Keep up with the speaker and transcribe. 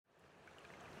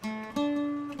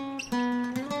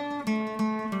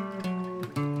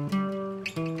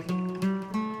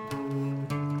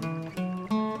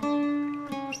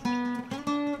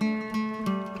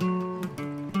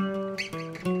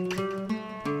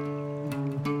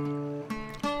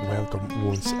welcome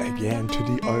once again to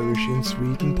the Irish in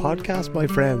Sweden podcast, my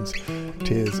friends.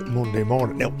 Tis Monday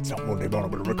morning. No, it's not Monday morning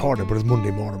when we're recording, but it's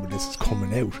Monday morning when this is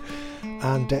coming out.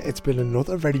 And it's been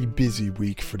another very busy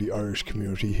week for the Irish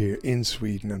community here in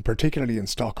Sweden, and particularly in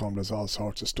Stockholm. There's all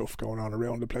sorts of stuff going on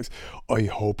around the place. I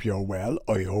hope you're well.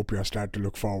 I hope you're starting to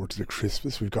look forward to the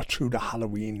Christmas. We've got through the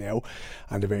Halloween now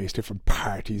and the various different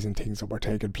parties and things that were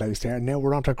taking place there. Now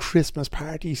we're on to Christmas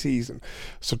party season.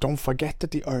 So don't forget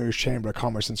that the Irish Chamber of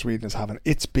Commerce in Sweden is having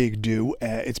its big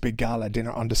its big gala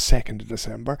dinner on the 2nd of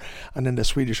December. And then the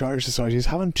Swedish Irish Society is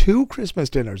having two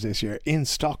Christmas dinners this year in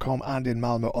Stockholm and in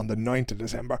Malmö on the 9th of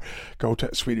December. Go to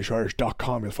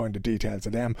swedishirish.com, you'll find the details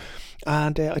of them.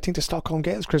 And I think the Stockholm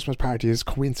Gaels Christmas party is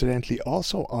coincidentally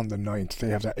also on the 9th. They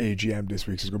have their AGM this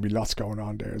week, so there's going to be lots going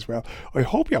on there as well. I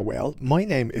hope you're well. My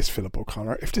name is Philip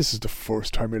O'Connor. If this is the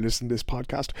first time you're listening to this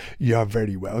podcast, you're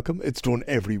very welcome. It's done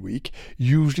every week.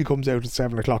 Usually comes out at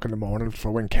 7 o'clock in the morning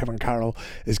for when Kevin Carroll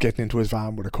is getting into his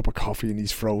van with a cup of coffee and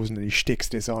he's frozen and he sticks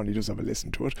this on. He does have a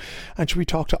listen to it. And should we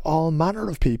talk to all manner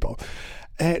of people?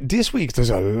 This week there's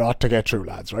a lot to get through,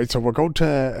 lads, right? So we're going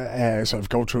to sort of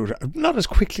go through it not as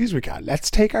quickly as we can.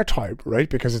 Let's take our time, right?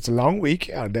 Because it's a long week,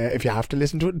 and if you have to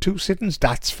listen to it in 2 sittings,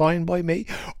 that's fine by me.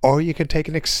 Or you can take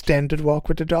an extended walk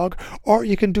with the dog, or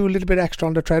you can do a little bit extra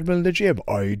on the treadmill in the gym.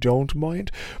 I don't mind,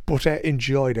 but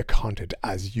enjoy the content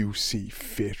as you see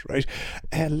fit, right?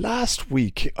 Last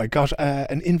week I got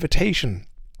an invitation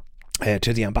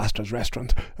to the Ambassador's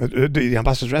restaurant. The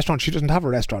Ambassador's restaurant, she doesn't have a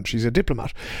restaurant, she's a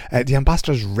diplomat. The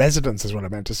Ambassador's residence is what I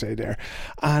meant to say there.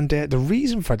 And the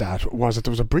reason for that was that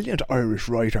there was a brilliant Irish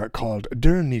writer called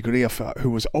Doireann Ní Ghríofa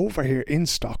who was over here in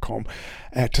Stockholm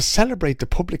to celebrate the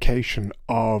publication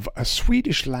of a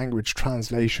Swedish language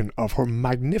translation of her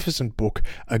magnificent book,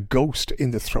 A Ghost in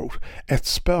the Throat, Ett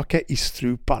Spöke I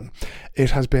Strupen.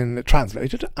 It has been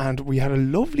translated, and we had a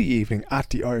lovely evening at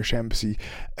the Irish Embassy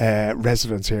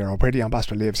residence here, or where the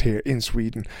ambassador lives here in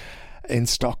Sweden, in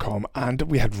Stockholm, and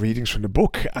we had readings from the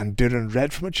book, and Doireann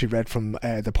read from it. She read from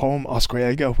the poem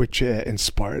Oscarelga, which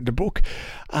inspired the book,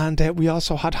 and we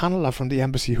also had Hannela from the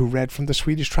embassy who read from the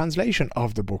Swedish translation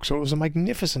of the book. So it was a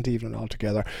magnificent evening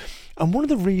altogether. And one of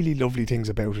the really lovely things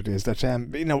about it is that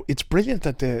it's brilliant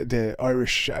that the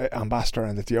Irish ambassador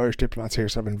and that the Irish diplomats here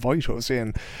sort of invite us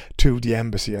in to the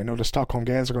embassy. I know the Stockholm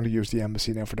Gaels are going to use the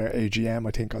embassy now for their AGM,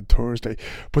 I think on Thursday,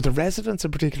 but the residence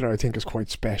in particular I think is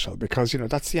quite special, because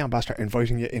that's the ambassador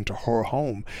inviting you into her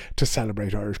home to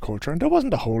celebrate Irish culture. And there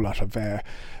wasn't a whole lot of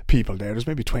people there. There's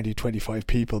maybe 20-25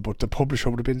 people, but the publisher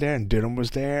would have been there, and Dylan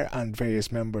was there, and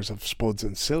various members of Spuds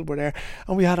and Sil were there,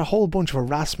 and we had a whole bunch of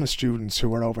Erasmus students who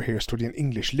were over here studying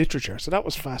English literature, so that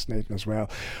was fascinating as well.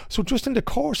 So just in the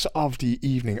course of the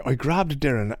evening, I grabbed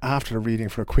Dylan after the reading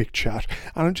for a quick chat,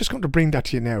 and I'm just going to bring that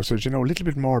to you now so that you know a little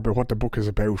bit more about what the book is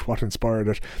about, what inspired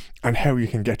it, and how you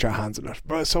can get your hands on it.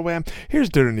 So here's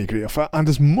Doireann Ní Ghríofa, and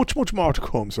there's much more to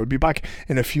come, so I'll be back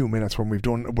in a few minutes when we're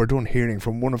done hearing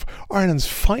from one of Ireland's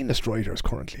finest writers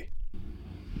currently.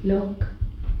 Look,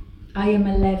 I am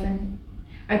 11,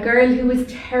 a girl who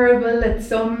is terrible at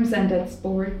sums and at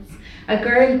sports, a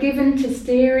girl given to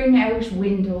staring out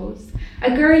windows,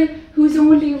 a girl whose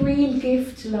only real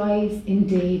gift lies in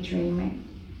daydreaming.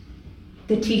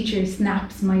 The teacher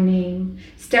snaps my name,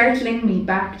 startling me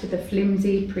back to the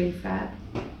flimsy prefab.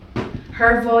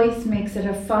 Her voice makes it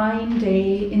a fine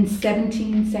day in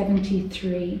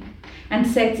 1773 and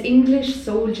sets English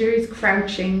soldiers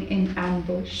crouching in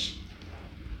ambush.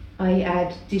 I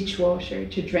add ditchwater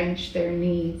to drench their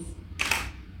knees.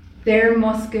 Their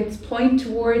muskets point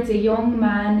towards a young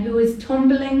man who is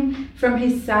tumbling from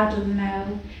his saddle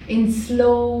now in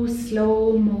slow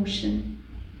motion.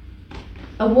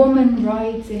 A woman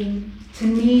rides in to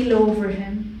kneel over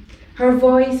him, her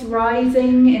voice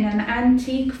rising in an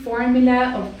antique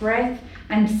formula of breath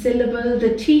and syllable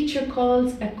the teacher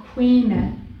calls a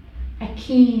quina, a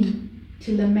keen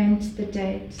to lament the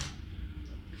dead.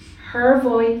 Her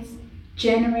voice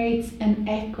generates an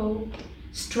echo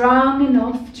strong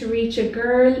enough to reach a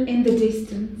girl in the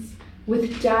distance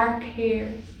with dark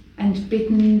hair and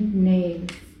bitten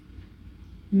nails.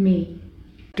 Me.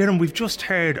 Doireann, we've just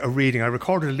heard a reading. I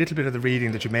recorded a little bit of the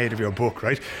reading that you made of your book,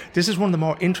 right? This is one of the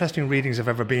more interesting readings I've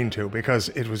ever been to, because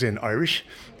it was in Irish,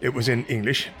 it was in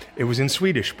English, it was in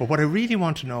Swedish. But what I really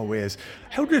want to know is,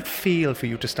 how did it feel for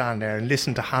you to stand there and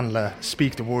listen to Hannela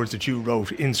speak the words that you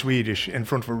wrote in Swedish in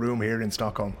front of a room here in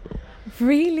Stockholm?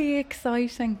 Really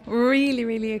exciting,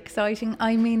 really exciting.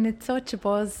 I mean, it's such a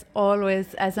buzz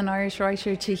always as an Irish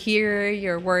writer to hear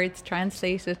your words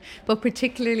translated, but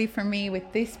particularly for me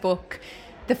with this book,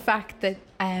 the fact that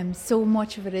so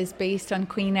much of it is based on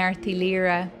Queen Arthur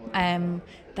Lyra,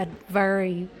 that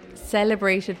very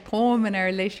celebrated poem in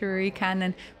our literary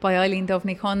canon by Eileen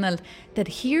Duffy Connell, that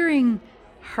hearing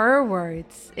her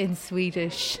words in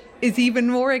Swedish is even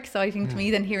more exciting to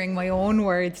me than hearing my own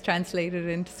words translated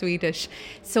into Swedish.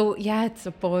 So yeah, it's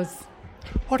a buzz.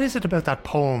 What is it about that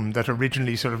poem that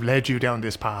originally sort of led you down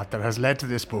this path that has led to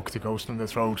this book, The Ghost in the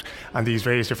Throat, and these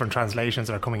various different translations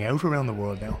that are coming out around the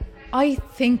world now? I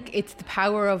think it's the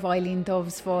power of Eileen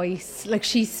Dove's voice. Like,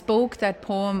 she spoke that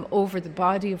poem over the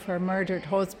body of her murdered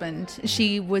husband.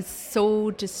 She was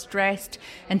so distressed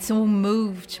and so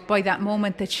moved by that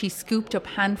moment that she scooped up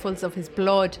handfuls of his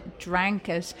blood, drank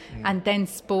it, and then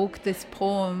spoke this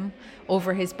poem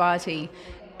over his body.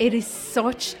 It is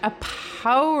such a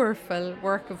powerful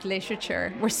work of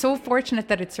literature. We're so fortunate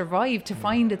that it survived to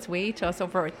find its way to us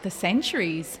over the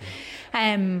centuries.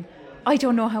 I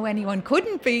don't know how anyone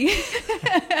couldn't be.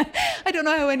 I don't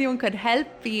know how anyone could help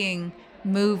being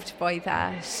moved by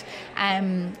that.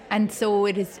 And so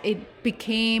it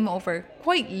became, over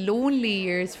quite lonely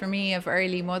years for me of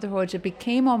early motherhood, it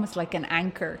became almost like an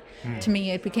anchor to me.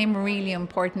 It became really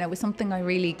important. It was something I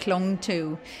really clung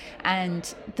to.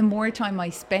 And the more time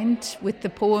I spent with the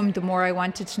poem, the more I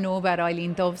wanted to know about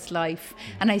Eileen Dove's life.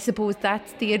 And I suppose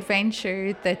that's the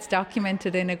adventure that's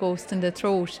documented in A Ghost in the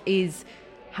Throat, is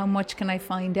how much can I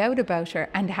find out about her,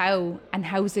 and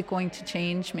how's it going to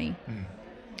change me?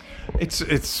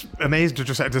 It's amazing to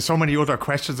just, there's so many other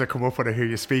questions that come up when I hear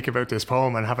you speak about this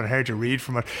poem and haven't heard you read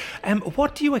from it.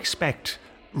 What do you expect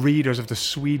readers of the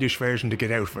Swedish version to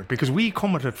get out of it? Because we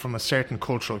come at it from a certain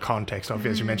cultural context,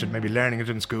 obviously, as you mentioned, maybe learning it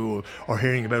in school or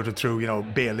hearing about it through,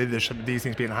 Bale Yiddish, these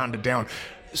things being handed down.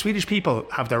 Swedish people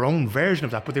have their own version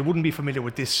of that, but they wouldn't be familiar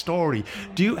with this story.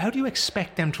 How do you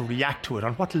expect them to react to it?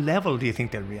 On what level do you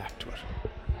think they'll react to it?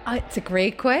 It's a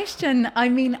great question. I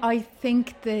mean, I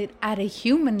think that at a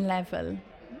human level,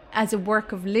 as a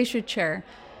work of literature,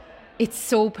 it's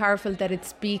so powerful that it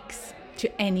speaks to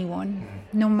anyone,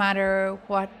 no matter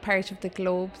what part of the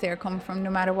globe they're coming from, no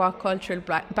matter what cultural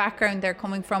background they're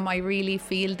coming from. I really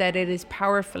feel that it is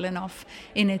powerful enough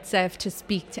in itself to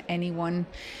speak to anyone.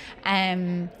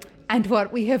 And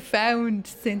what we have found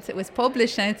since it was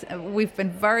published, and we've been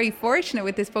very fortunate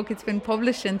with this book, it's been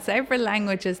published in several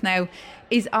languages now,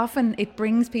 is often it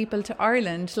brings people to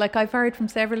Ireland. Like, I've heard from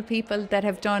several people that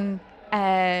have done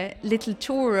a little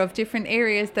tour of different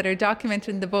areas that are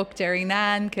documented in the book,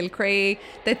 Doireann, Clare,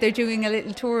 that they're doing a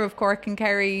little tour of Cork and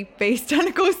Kerry based on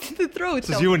A Ghost in the Throat.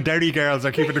 So you and Derry girls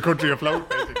are keeping the country afloat,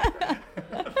 basically.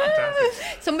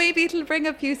 So maybe it'll bring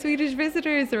a few Swedish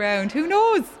visitors around. Who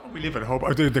knows? We live in hope.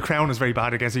 The Crown is very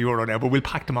bad against the Euro now, but we'll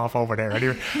pack them off over there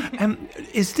anyway.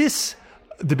 Is this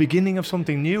the beginning of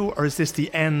something new, or is this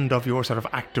the end of your sort of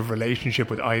active relationship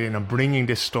with Eileen and bringing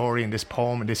this story and this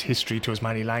poem and this history to as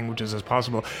many languages as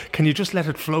possible? Can you just let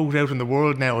it float out in the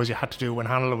world now, as you had to do when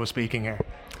Hannah was speaking here?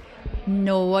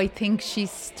 No, I think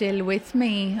she's still with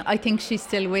me.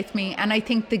 And I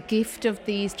think the gift of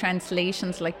these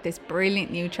translations, like this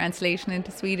brilliant new translation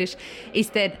into Swedish,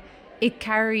 is that it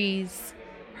carries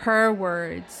her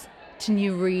words to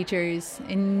new readers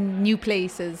in new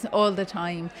places all the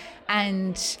time.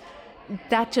 And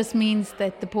that just means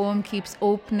that the poem keeps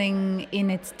opening in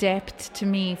its depth to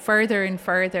me further and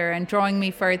further, and drawing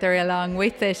me further along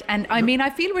with it. And I mean, I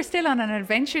feel we're still on an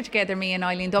adventure together, me and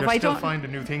Eileen Dove. You're still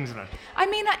finding new things in it. I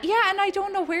mean, yeah, and I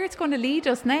don't know where it's going to lead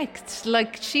us next.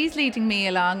 Like, she's leading me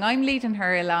along, I'm leading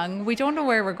her along. We don't know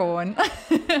where we're going.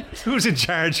 Who's in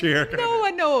charge here? No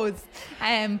one knows.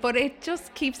 But it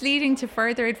just keeps leading to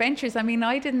further adventures. I mean,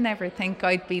 I didn't ever think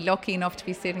I'd be lucky enough to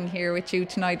be sitting here with you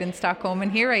tonight in Stockholm,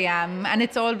 and here I am. And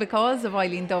it's all because of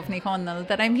Eileen Duffy Connell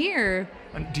that I'm here.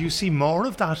 And do you see more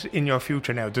of that in your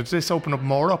future now? Does this open up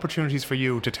more opportunities for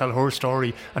you to tell her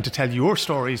story and to tell your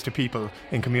stories to people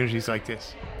in communities like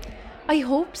this? I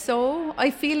hope so. I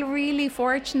feel really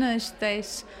fortunate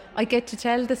that I get to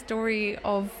tell the story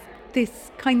of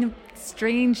this kind of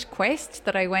strange quest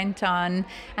that I went on,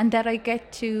 and that I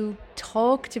get to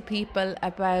talk to people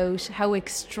about how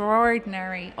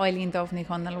extraordinary Eileen Duffy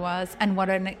Connell was, and what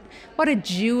a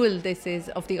jewel this is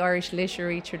of the Irish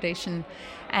literary tradition.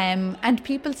 And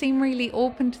people seem really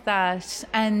open to that,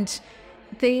 and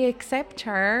they accept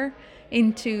her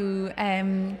into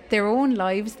their own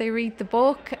lives. They read the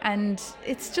book, and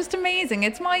it's just amazing.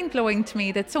 It's mind-blowing to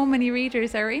me that so many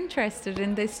readers are interested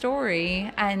in this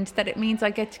story, and that it means I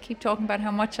get to keep talking about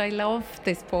how much I love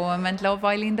this poem and love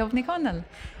Eileen Duffy Connell.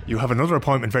 You have another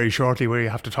appointment very shortly where you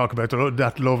have to talk about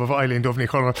that love of Eileen Duffy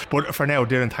Connell. But for now,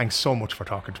 Doireann, thanks so much for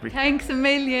talking to me. Thanks a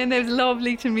million. It was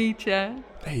lovely to meet you.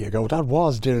 There you go. That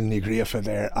was Doireann Ní Ghríofa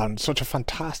there, and such a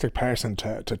fantastic person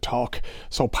to talk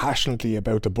so passionately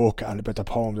about the book and about the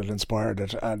poem that inspired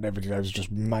it and everything. That was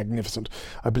just magnificent.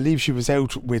 I believe she was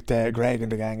out with Greg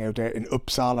and the gang out there in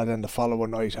Uppsala then the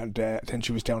following night, and then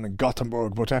she was down in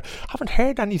Gothenburg, but I haven't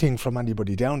heard anything from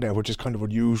anybody down there, which is kind of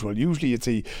unusual. Usually you'd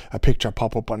see a picture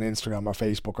pop up on Instagram or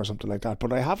Facebook or something like that,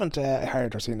 but I haven't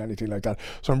heard or seen anything like that,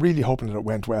 so I'm really hoping that it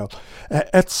went well.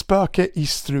 Ett Spöke I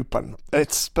Strupen. Ett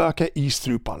Spöke I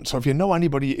Strupen. So if you know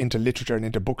anybody into literature and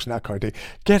into books and that kind of thing,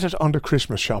 get it on the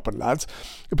Christmas shopping, lads,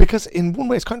 because in one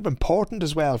way it's kind of important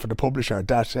as well for the publisher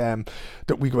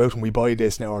that we go out and we buy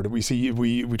this now, or that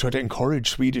we try to encourage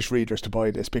Swedish readers to buy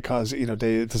this, because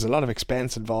there's a lot of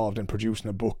expense involved in producing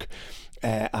a book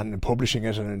and in publishing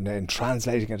it and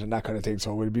translating it and that kind of thing.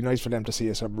 So it would be nice for them to see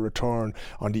a sort of return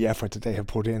on the effort that they have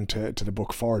put into the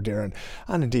book for Doireann,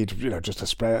 and indeed just to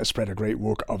spread a great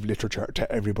work of literature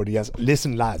to everybody else.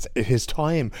 Listen, lads, it is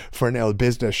time for an old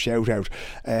business shout out.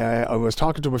 I was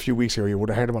talking to him a few weeks ago. You would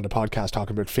have heard him on the podcast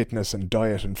talking about fitness and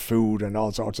diet and food and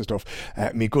all sorts of stuff.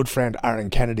 My good friend Aaron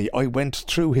Kennedy, I went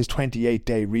through his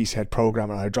 28-day reset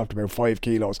program and I dropped about 5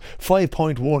 kilos,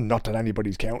 5.1, not that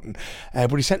anybody's counting,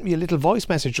 but he sent me a little voice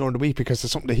message during the week because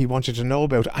there's something that he wanted to know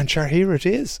about, and sure, here it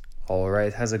is.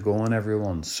 Alright, how's it going,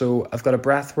 everyone? So I've got a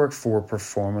Breathwork for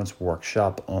Performance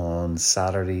workshop on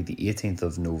Saturday the 18th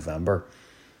of November.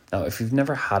 Now, if you've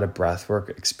never had a breathwork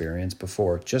experience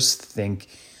before, just think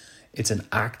it's an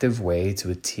active way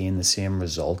to attain the same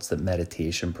results that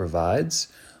meditation provides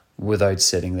without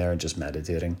sitting there and just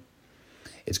meditating.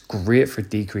 It's great for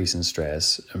decreasing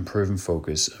stress, improving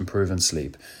focus, improving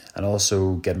sleep, and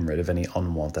also getting rid of any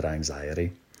unwanted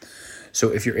anxiety. So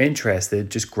if you're interested,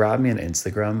 just grab me on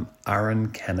Instagram, Aaron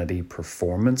Kennedy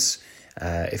Performance,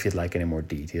 if you'd like any more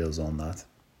details on that.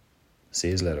 See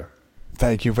you later.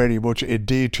 Thank you very much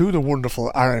indeed to the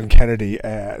wonderful Aaron Kennedy.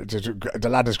 The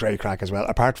lad is great crack as well,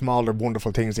 apart from all the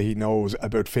wonderful things that he knows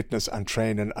about fitness and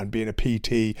training and being a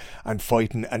PT and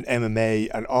fighting and MMA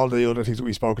and all the other things that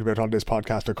we've spoken about on this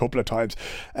podcast a couple of times.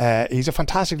 He's a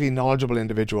fantastically knowledgeable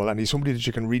individual, and he's somebody that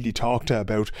you can really talk to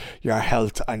about your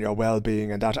health and your well-being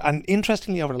and that. And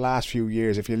interestingly, over the last few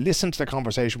years, if you listen to the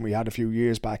conversation we had a few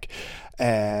years back,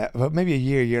 about maybe a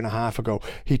year and a half ago,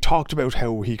 he talked about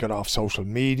how he got off social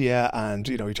media, and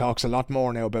he talks a lot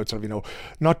more now about sort of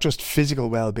not just physical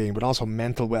well-being but also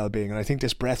mental well-being, and I think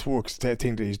this breathwork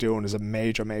thing that he's doing is a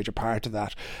major part of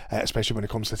that, especially when it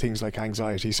comes to things like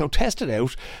anxiety. So test it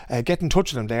out, get in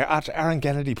touch with him there at Aaron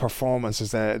Kennedy Performance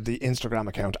is the Instagram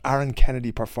account, Aaron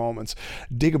Kennedy Performance.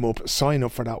 Dig him up, sign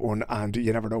up for that one, and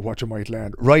you never know what you might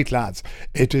learn. Right, lads,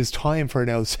 it is time for an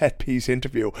old set piece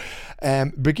interview.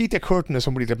 Birgitta Curtin is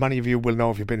somebody that many of you will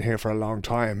know if you've been here for a long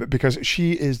time, because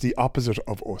she is the opposite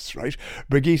of us, right?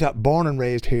 Birgitta, born and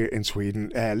raised here in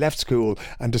Sweden, left school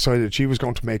and decided she was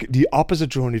going to make the opposite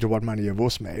journey to what many of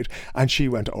us made, and she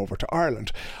went over to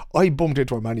Ireland. I bumped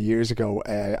into her many years ago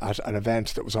at an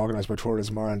event that was organised by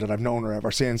Tourism Ireland, and I've known her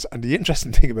ever since. And the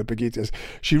interesting thing about Birgitta is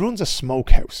she runs a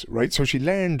smokehouse, right? So she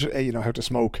learned how to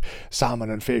smoke salmon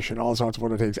and fish and all sorts of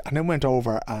other things, and then went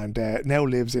over and now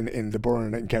lives in the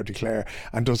Burren in County Clare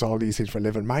and does all these things for a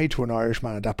living, married to an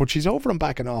Irishman and that, but she's over and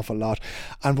back an awful lot.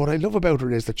 And what I love about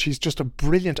her is that she's just a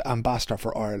brilliant ambassador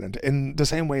for Ireland, in the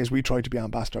same way as we try to be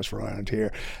ambassadors for Ireland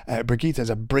here. Birgitta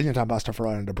is a brilliant ambassador for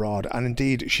Ireland abroad, and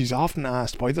indeed she's often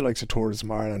asked by the likes of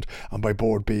Tourism Ireland and by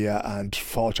Board Bia and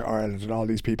Fáilte Ireland and all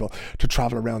these people to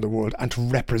travel around the world and to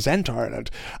represent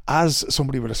Ireland as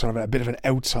somebody with a sort of a bit of an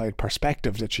outside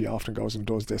perspective, that she often goes and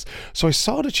does this. So I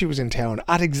saw that she was in town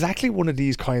at exactly one of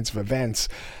these kinds of events.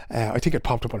 I think it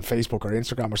popped up on Facebook or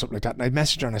Instagram or something like that, and I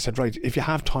messaged her and I said, right, if you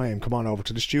have time, come on over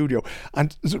to the studio.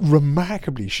 And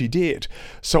remarkably, she did.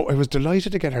 So I was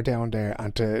delighted to get her down there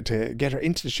and to get her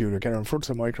into the studio, get her in front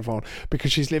of the microphone,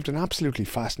 because she's lived an absolutely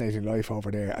fascinating life over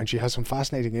there, and she has some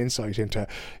fascinating insight into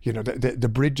the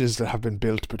bridges that have been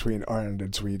built between Ireland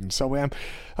and Sweden. So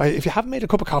if you haven't made a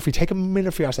cup of coffee, take a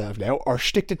minute for yourself now, or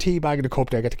stick the tea bag in the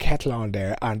cup there, get the kettle on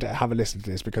there, and have a listen to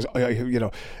this, because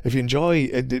if you enjoy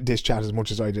this chat as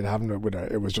much as I did having it with her,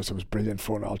 it was brilliant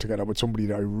fun altogether, with somebody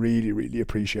that I really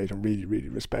appreciate and really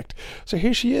respect. So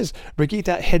here she is,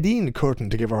 Birgitta Hedin Curtin,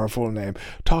 to give her full name,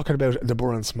 talking about the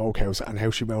Burren Smokehouse and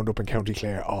how she wound up in County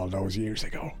Clare all those years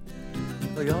ago.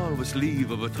 I always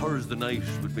leave of a Thursday night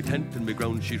with me tent and me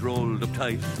ground sheet rolled up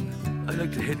tight. I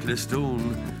like to hit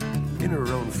Listone in or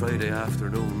around Friday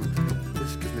afternoon.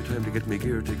 This gives me time to get my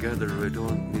gear together. I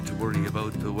don't need to worry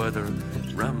about the weather.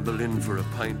 Ramble in for a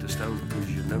pint of stout, cause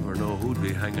you never know who'd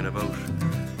be hanging about.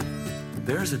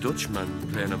 there's a Dutchman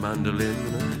playing a mandolin,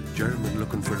 and a German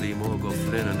looking for Lee Mogo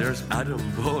Flynn, and there's Adam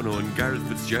Bono and Gareth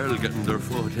Fitzgerald getting their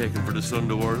photo taken for the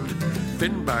Sunday World.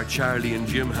 Finbar, Charlie and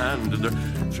Jim Hand, and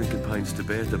they're drinking pints to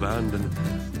bait the band, and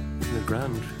isn't it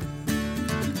grand?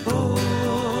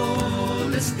 Oh,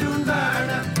 Lisdoon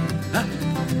Varna,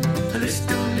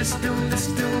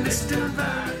 Lisdoon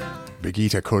Varna.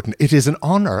 Birgitta Curtin, it is an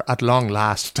honour at long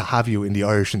last to have you in the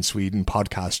Irish in Sweden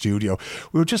podcast studio.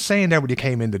 We were just saying there when you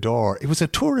came in the door, it was a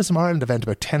Tourism Ireland event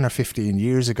about 10 or 15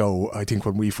 years ago, I think,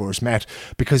 when we first met,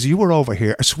 because you were over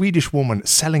here, a Swedish woman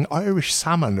selling Irish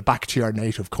salmon back to your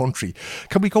native country.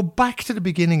 Can we go back to the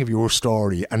beginning of your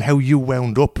story and how you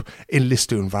wound up in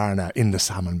Lisdoon Varna in the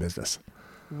salmon business?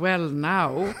 Well,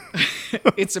 now,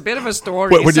 it's a bit of a story.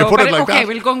 When you put it like that.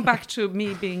 We're going back to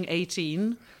me being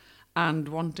 18 and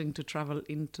wanting to travel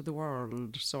into the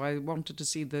world. So I wanted to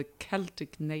see the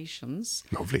Celtic nations.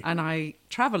 Lovely. And I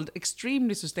travelled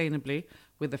extremely sustainably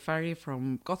with a ferry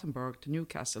from Gothenburg to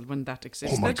Newcastle when that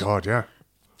existed. Oh my God, yeah.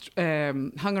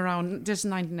 Hung around, this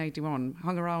is 1981,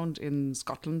 hung around in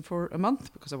Scotland for a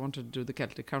month because I wanted to do the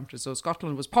Celtic countries. So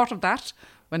Scotland was part of that.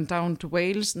 Went down to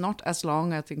Wales, not as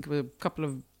long, I think a couple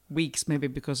of weeks maybe,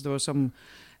 because there was some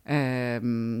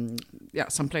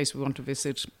place we want to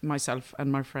visit, myself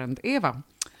and my friend Eva.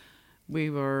 We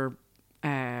were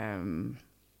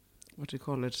what do you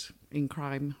call it, in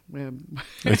crime.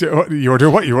 You were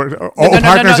doing what? You were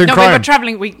partners in crime. We were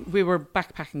travelling. We were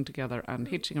backpacking together and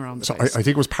hitching around the place. I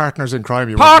think it was partners in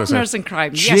crime. Partners in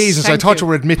crime. Yes, Jesus, I thought you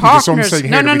were admitting to something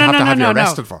here that we'd have to have you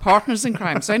arrested for. Partners in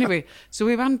crime. So anyway, so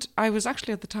we went. I was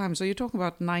actually at the time. So you're talking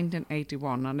about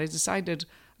 1981, and I decided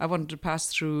I wanted to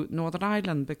pass through Northern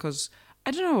Ireland because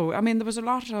I don't know. I mean, there was a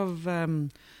lot of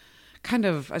kind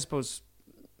of, I suppose,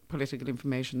 political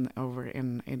information over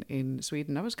in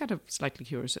Sweden. I was kind of slightly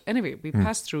curious. Anyway, we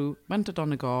passed through, went to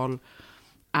Donegal,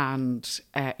 and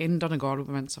in Donegal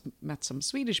we met some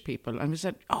Swedish people, and we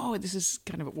said, oh, this is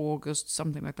kind of August,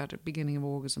 something like that, at the beginning of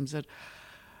August, and we said,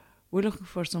 we're looking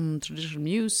for some traditional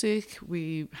music.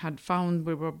 We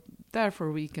were there for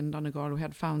a week in Donegal, we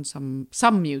had found some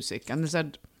music, and they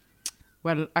said,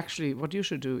 well, actually, what you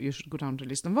should do, you should go down to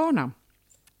Lisdoon,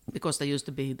 because there used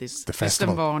to be this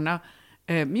Lisdoon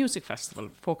music festival,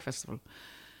 folk festival.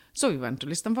 So we went to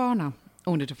Lisdoon,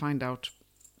 only to find out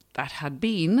that had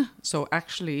been, so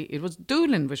actually it was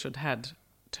Doolin we should head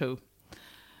to,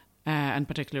 and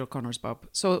particularly O'Connor's pub.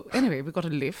 So anyway, we got a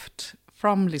lift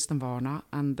from Lisdoon,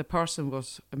 and the person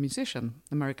was a musician,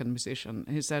 American musician.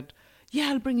 And he said,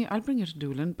 yeah, I'll bring you to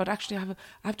Doolin, but actually I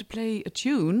have to play a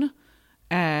tune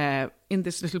in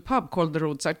this little pub called the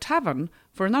Roadside Tavern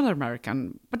for another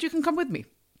American, but you can come with me.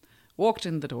 Walked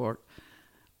in the door,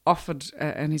 offered,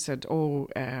 and he said, would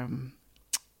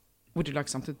you like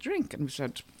something to drink? And we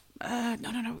said,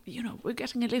 no, we're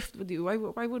getting a lift with you, why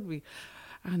would we?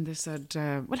 And they said,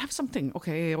 we'll have something.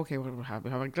 Okay, we'll have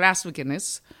a glass of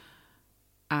Guinness.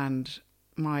 And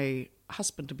my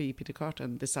husband-to-be, Peter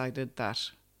Curtin, decided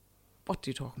that, what are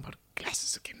you talking about,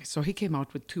 glasses of Guinness? So he came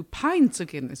out with 2 pints of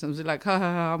Guinness, and I was like,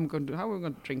 how are we going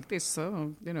to drink this?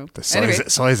 So, the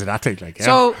size of that thing, like, yeah.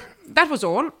 So that was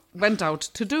all. Went out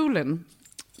to Doolin,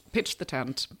 pitched the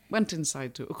tent, went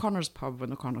inside to O'Connor's pub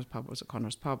when O'Connor's pub was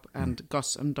O'Connor's pub, and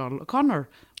Gus and Donald O'Connor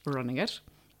were running it.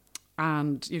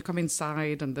 And you come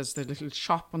inside, and there's the little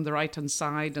shop on the right-hand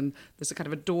side, and there's a kind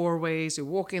of a doorway. So you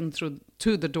walk in to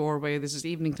the doorway. This is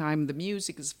evening time. The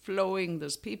music is flowing.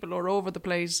 There's people all over the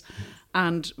place.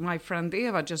 And my friend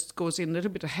Eva just goes in a little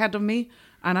bit ahead of me,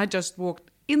 and I just walked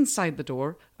inside the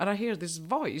door, and I hear this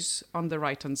voice on the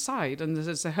right-hand side, and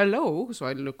there's a hello. So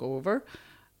I look over,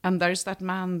 and there's that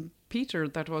man, Peter,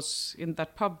 that was in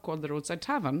that pub called the Roadside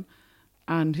Tavern,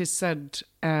 and he said,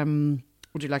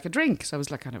 would you like a drink? So I was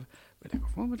like, kind of, will I go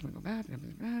forward, will I go back?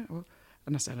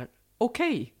 And I said, like,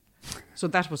 okay. So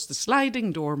that was the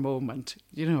sliding door moment,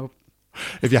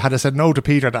 If you had said no to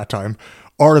Peter that time,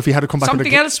 or if you had to come back...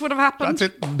 Something else would have happened.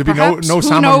 That's it. There'd be no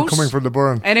salmon coming from the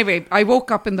Burren. Anyway, I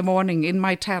woke up in the morning in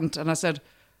my tent and I said,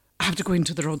 I have to go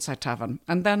into the Roadside Tavern.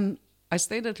 And then I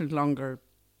stayed a little longer,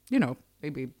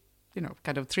 maybe,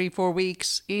 kind of 3-4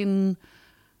 weeks in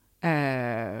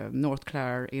North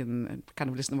Clare, in kind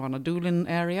of Lisdoon Doolin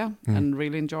area, and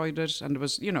really enjoyed it. And there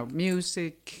was,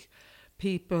 music,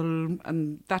 people,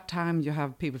 and that time you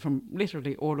have people from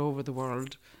literally all over the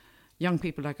world, young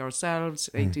people like ourselves,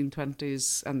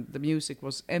 1820s, and the music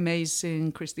was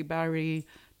amazing. Christy Barry,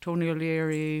 Tony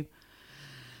O'Leary,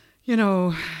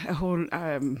 a whole,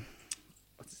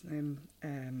 what's his name?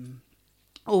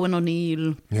 Owen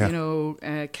O'Neill,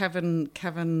 Kevin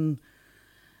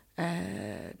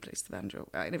plays the banjo.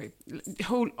 Anyway,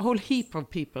 whole heap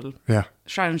of people. Yeah.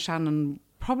 Sharon Shannon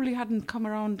probably hadn't come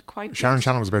around quite. Sharon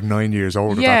Shannon was about 9 years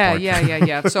old at that point.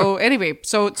 Yeah. So anyway,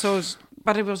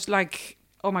 but it was like,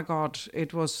 oh my God,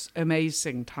 it was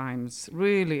amazing times,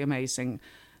 really amazing.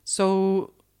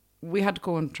 So we had to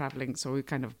go on traveling. So we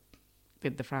kind of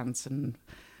did the France and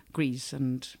Greece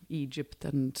and Egypt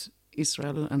and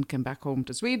Israel and came back home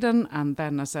to Sweden. And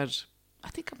then I said, I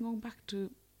think I'm going back to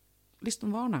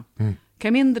Listonvarna.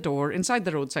 Came in the door, inside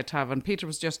the roadside tavern. Peter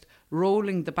was just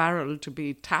rolling the barrel to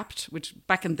be tapped, which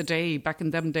back in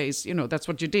them days, that's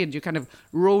what you did. You kind of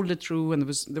rolled it through, and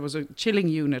there was a chilling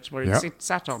unit where it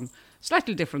sat on.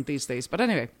 Slightly different these days, but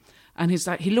anyway. And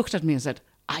he looked at me and said,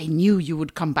 I knew you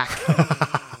would come back.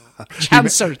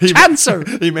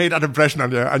 Chancer. He made that impression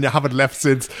on you, and you haven't left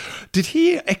since. Did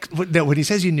he, when he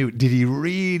says you knew, did he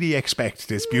really expect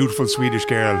this beautiful Swedish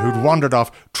girl who'd wandered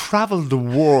off, travelled the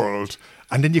world,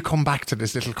 and then you come back to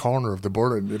this little corner of the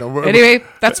Burren? Anyway,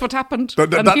 that's what happened.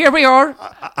 Here we are.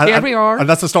 And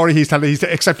that's the story he's telling. He's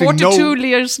accepting 42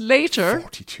 years later.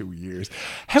 42 years.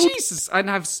 Jesus, and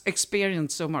I've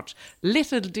experienced so much.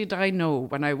 Little did I know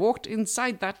when I walked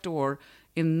inside that door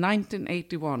in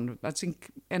 1981, I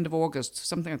think end of August,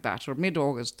 something like that, or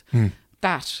mid-August,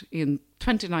 that in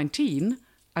 2019,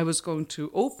 I was going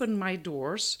to open my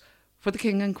doors for the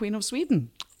King and Queen of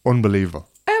Sweden. Unbelievable.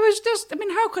 I was just,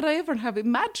 how could I ever have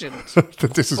imagined?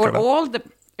 That this is all the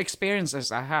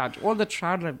experiences I had, all the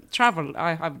travel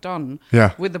I have done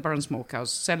with the Burren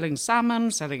Smokehouse, selling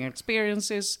salmon, selling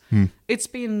experiences. It's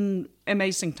been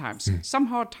amazing times. Some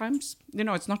hard times.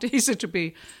 It's not easy to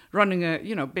be running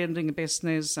building a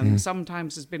business, and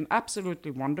sometimes it's been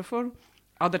absolutely wonderful.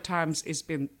 Other times it's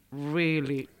been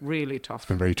really, really tough. It's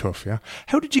been very tough, yeah.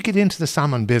 How did you get into the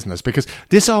salmon business? Because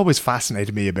this always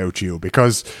fascinated me about you,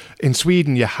 because in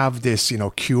Sweden you have this,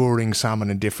 curing salmon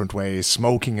in different ways.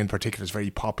 Smoking in particular is very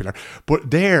popular.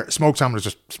 But there, smoked salmon is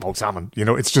just smoked salmon.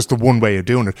 It's just the one way of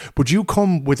doing it. But you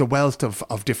come with a wealth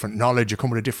of different knowledge. You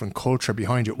come with a different culture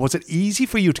behind you. Was it easy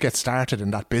for you to get started in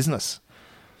that business?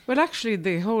 Well, actually,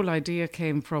 the whole idea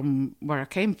came from where I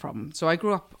came from. So I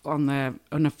grew up on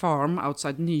a farm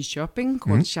outside Nyköping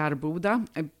called Kärboda,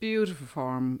 a beautiful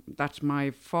farm that my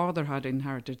father had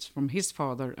inherited from his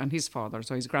father and his father,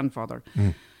 so his grandfather.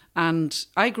 And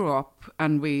I grew up,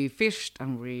 and we fished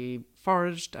and we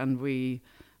foraged, and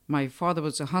my father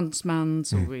was a huntsman,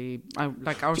 so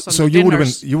our son. So you would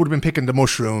have been picking the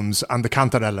mushrooms and the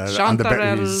cantarella and the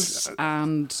berries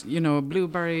and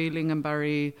blueberry,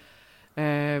 lingonberry.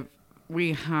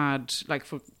 We had,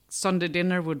 for Sunday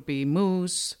dinner would be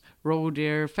moose, roe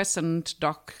deer, pheasant,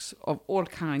 ducks of all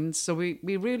kinds. So we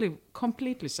really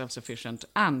completely self-sufficient,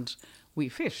 and we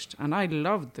fished. And I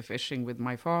loved the fishing with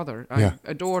my father. I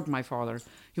adored my father.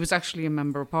 He was actually a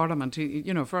member of parliament. He,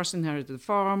 first inherited the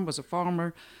farm, was a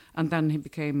farmer, and then he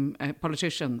became a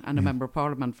politician and a member of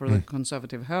parliament for the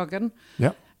Conservative Högern.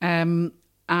 Yeah.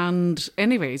 And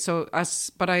anyway,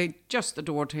 but I just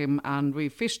adored him, and we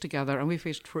fished together, and we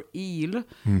fished for eel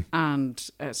and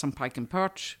some pike and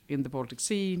perch in the Baltic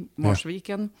Sea,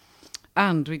 Marsviken.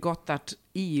 And we got that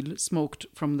eel smoked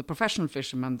from the professional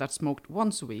fisherman that smoked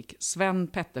once a week. Sven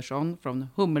Pettersson from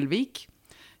Hummelvik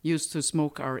used to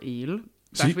smoke our eel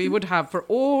that we would have for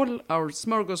all our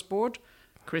smorgasbord,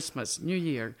 Christmas, New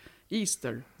Year,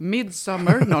 Easter,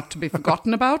 Midsummer, not to be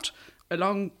forgotten about,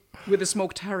 along with the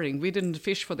smoked herring. We didn't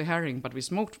fish for the herring, but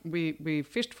we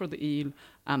fished for the eel,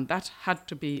 and that had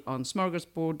to be on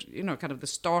smorgasbord, kind of the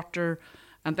starter,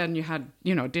 and then you had,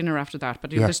 dinner after that.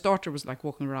 But the starter was like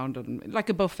walking around and like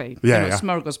a buffet,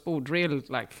 smorgasbord,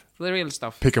 the real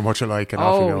stuff. Picking what you like and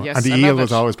off you go. Yes, and the eel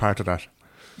was always part of that.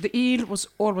 The eel was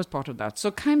always part of that.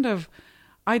 So kind of,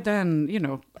 I then,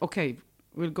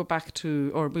 we'll go back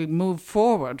to, or we'll move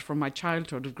forward from my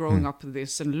childhood of growing up with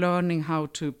this and learning how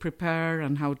to prepare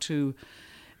and how to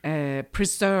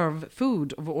preserve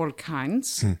food of all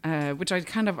kinds, which I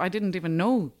didn't even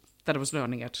know that I was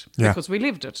learning it because we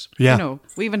lived it. Yeah.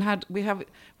 We even had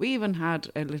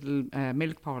a little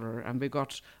milk parlor, and we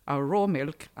got our raw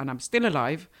milk, and I'm still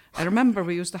alive. I remember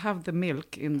we used to have the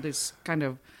milk in this kind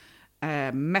of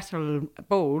metal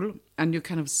bowl, and you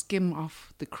kind of skim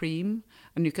off the cream,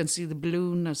 and you can see the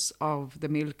blueness of the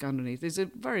milk underneath. It's a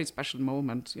very special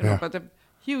moment, but a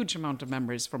huge amount of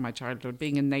memories from my childhood,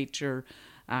 being in nature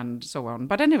and so on.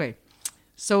 But anyway,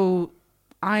 so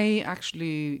I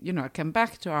actually, I came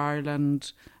back to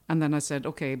Ireland, and then I said,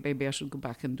 okay, maybe I should go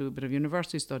back and do a bit of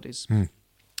university studies.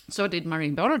 So I did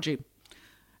marine biology.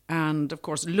 And of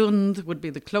course, Lund would be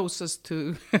the closest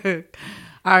to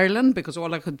Ireland, because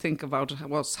all I could think about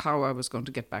was how I was going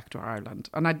to get back to Ireland.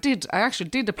 And I actually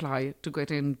did apply to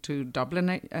get into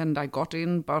Dublin, and I got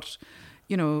in, but,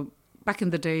 back in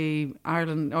the day,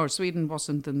 Ireland or Sweden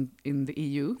wasn't in the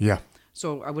EU. Yeah.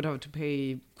 So I would have to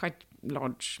pay quite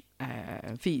large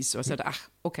fees. So I said,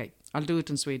 okay, I'll do it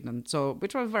in Sweden. And so,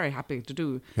 which I was very happy to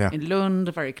do. Yeah. In Lund,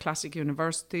 a very classic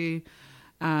university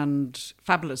and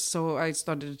fabulous. So I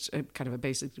studied kind of a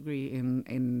basic degree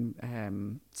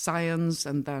in science,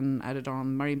 and then added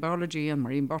on marine biology and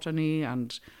marine botany,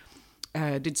 and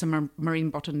did some marine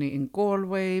botany in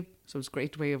Galway. So it was a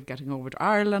great way of getting over to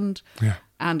Ireland. Yeah.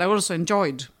 And I also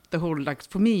enjoyed the whole, like,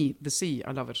 for me, the sea,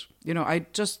 I love it. You know, I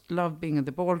just love being in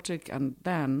the Baltic. And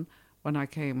then when I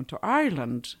came to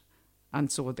Ireland and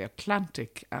saw the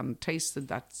Atlantic and tasted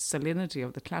that salinity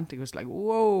of the Atlantic, it was like,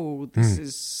 whoa, this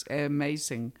is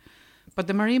amazing. But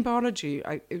the marine biology,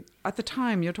 at the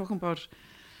time, you're talking about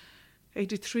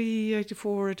 83,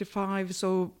 84, 85,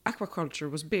 so aquaculture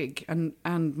was big, and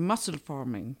mussel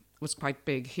farming was quite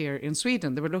big here in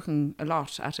Sweden. They were looking a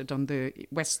lot at it on the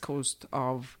west coast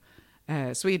of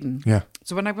Sweden. Yeah.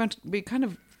 So when I went, we kind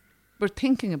of were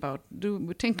thinking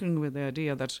with the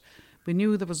idea that we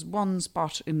knew there was one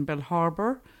spot in Bell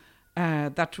Harbour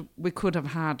that we could have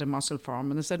had a mussel farm,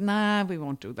 and they said, nah, we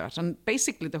won't do that. And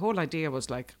basically the whole idea was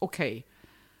like, okay,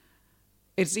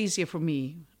 it's easier for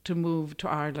me to move to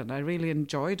Ireland. I really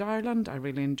enjoyed Ireland. I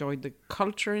really enjoyed the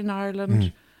culture in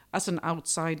Ireland. As an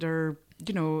outsider,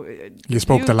 you know... You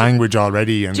spoke the language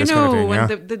already and this kind of thing, yeah?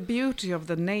 And the beauty of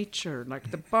the nature, like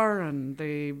the Burren,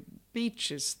 the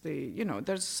beaches,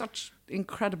 there's such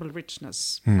incredible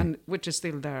richness, and which is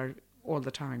still there all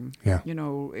the time. Yeah. You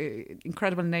know,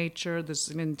 incredible nature, the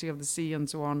salinity of the sea and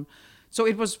so on. So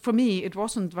it was, for me, it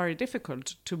wasn't very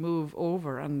difficult to move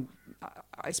over, and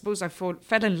I suppose I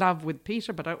fell in love with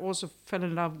Peter, but I also fell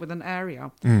in love with an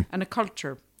area and a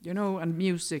culture, you know, and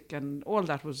music, and all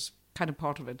that was kind of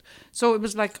part of it. So it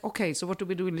was like, okay, so what do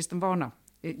we do in Listonvana?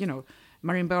 You know,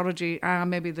 marine biology,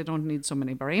 maybe they don't need so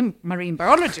many marine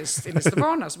biologists in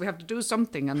Listonvana, so we have to do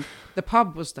something. And the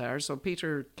pub was there, so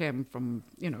Peter came from,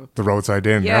 you know... The roadside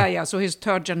inn, yeah. So his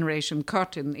third generation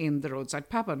Curtin in the roadside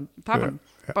pub. Yeah.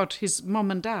 But his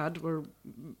mum and dad were,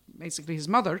 basically his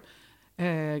mother,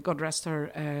 God rest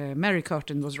her, Mary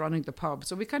Curtin, was running the pub.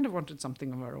 So we kind of wanted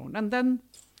something of our own. And then,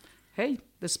 hey,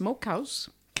 the Smokehouse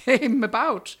came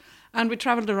about. And we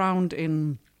travelled around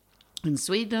in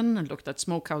Sweden and looked at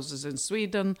smokehouses in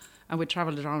Sweden. And we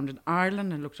travelled around in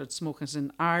Ireland and looked at smokehouses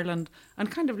in Ireland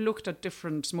and kind of looked at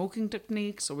different smoking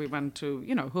techniques. So we went to,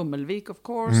 you know, Hummelvik, of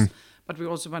course. But we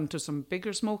also went to some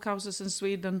bigger smokehouses in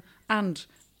Sweden and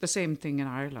the same thing in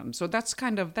Ireland. So that's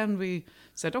kind of, then we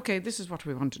said, okay, this is what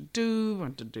we want to do. We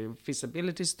want to do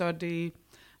feasibility study,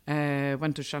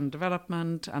 went to Shannon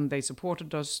Development, and they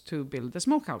supported us to build the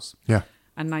smokehouse. Yeah.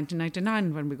 And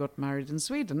 1999, when we got married in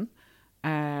Sweden,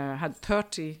 had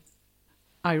 30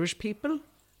 Irish people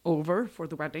over for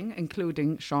the wedding,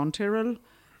 including Sean Tyrrell,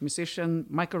 musician,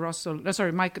 Michael Russell,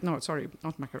 not Michael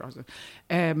Russell,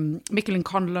 Micheline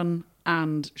Conlon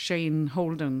and Shane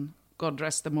Holden, God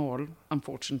rest them all,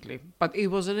 unfortunately. But it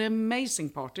was an amazing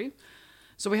party.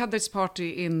 So we had this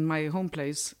party in my home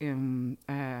place in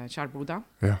Kärboda.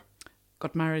 Yeah.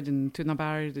 Got married in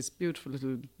Tunaberg, this beautiful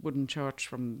little wooden church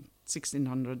from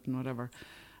 1600 and whatever.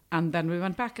 And then we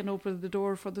went back and opened the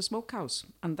door for the smokehouse.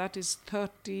 And that is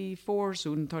 34,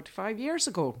 soon 35 years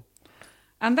ago.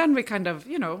 And then we kind of,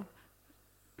 you know,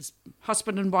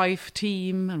 husband and wife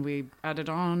team, and we added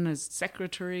on as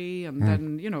secretary, and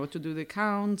then, you know, to do the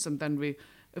accounts, and then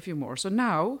a few more. So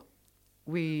now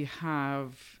we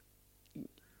have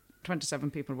 27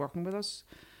 people working with us.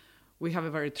 We have a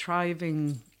very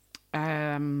thriving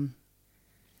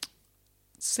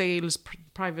sales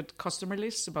private customer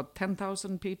list. About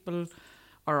 10,000 people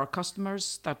are our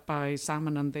customers that buy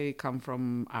salmon, and they come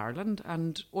from Ireland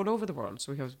and all over the world.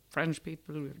 So we have French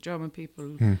people, we have German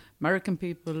people, American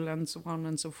people, and so on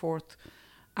and so forth.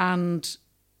 And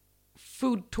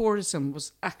food tourism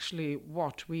was actually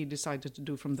what we decided to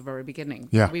do from the very beginning.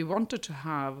 Yeah. We wanted to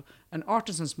have an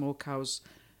artisan smokehouse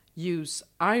use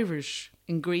Irish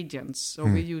ingredients. So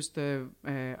we use the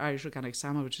Irish organic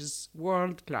salmon, which is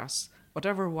world class.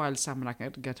 Whatever wild salmon I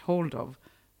can get hold of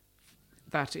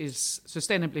that is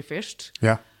sustainably fished,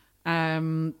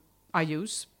 I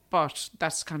use, but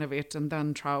that's kind of it. And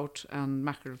then trout and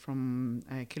mackerel from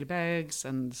Killybegs,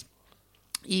 and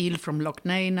eel from Lough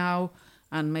Neagh now,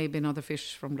 and maybe another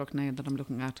fish from Lough Neagh that I'm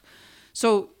looking at.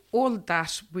 So all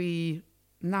that we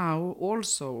now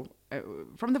also,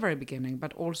 from the very beginning,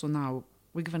 but also now,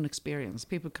 we give an experience.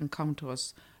 People can come to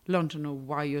us, learn to know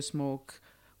why you smoke,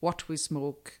 what we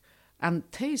smoke,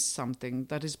 and taste something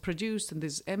that is produced in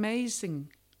this amazing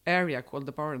area called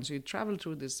the Burren. So you travel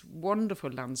through this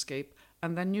wonderful landscape,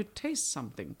 and then you taste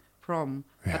something from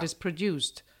that is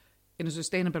produced in a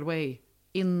sustainable way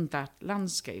in that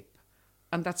landscape.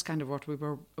 And that's kind of what we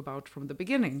were about from the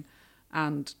beginning.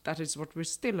 And that is what we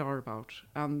still are about.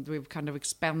 And we've kind of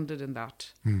expanded in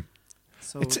that.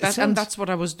 So and that's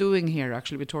what I was doing here,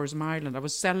 actually, with Tourism Ireland. I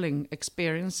was selling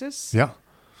experiences,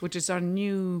 which is our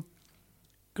new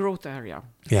growth area.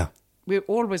 Yeah. We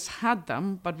always had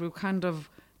them, but we kind of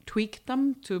tweaked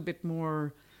them to a bit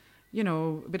more,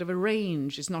 a bit of a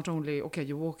range. It's not only, okay,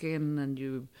 you walk in and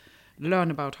you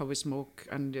learn about how we smoke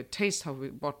and you taste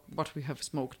what we have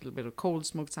smoked, a little bit of cold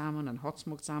smoked salmon and hot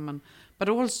smoked salmon, but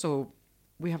also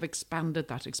we have expanded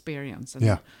that experience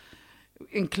and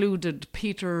included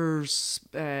Peter's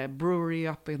brewery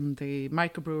up in the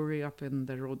microbrewery up in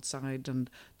the roadside, and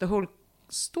the whole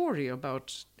story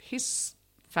about his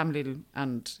family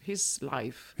and his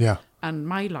life and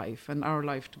my life and our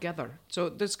life together. So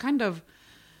there's kind of,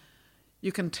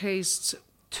 you can taste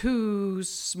 2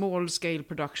 small scale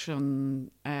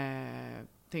production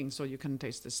things. So you can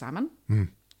taste the salmon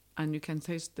and you can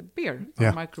taste the beer,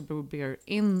 microbrew beer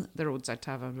in the roadside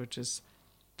tavern, which is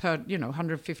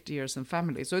 150 years in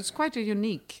family. So it's quite a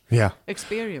unique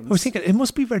experience. I was thinking it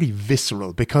must be very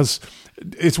visceral, because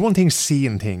it's one thing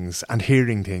seeing things and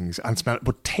hearing things and smell,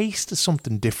 but taste is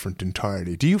something different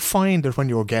entirely. Do you find that when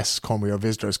your guests come or your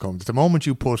visitors come, that the moment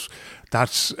you put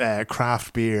that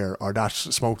craft beer or that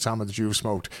smoked salmon that you've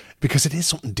smoked, because it is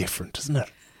something different, isn't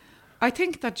it? I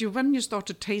think that when you start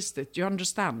to taste it, you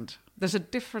understand. There's a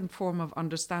different form of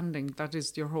understanding that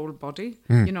is your whole body,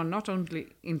 not only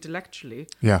intellectually,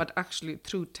 but actually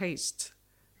through taste.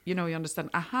 You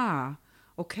understand,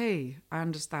 okay, I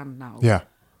understand now. Yeah.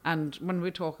 And when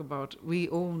we talk about, we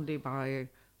only buy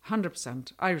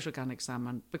 100% Irish organic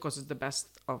salmon because it's the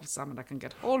best of salmon I can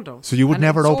get hold of. So you would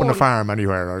never open a farm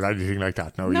anywhere or anything like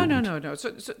that? No.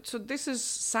 So this is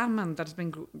salmon that has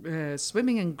been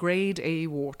swimming in grade A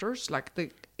waters, like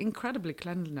the incredibly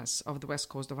cleanliness of the west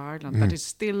coast of Ireland that is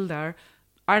still there.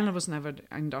 Ireland was never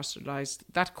industrialised.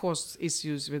 That caused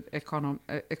issues with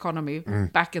economy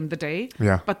back in the day.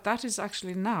 Yeah. But that is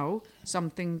actually now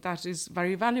something that is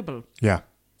very valuable. Yeah.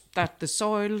 That the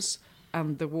soils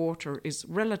and the water is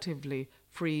relatively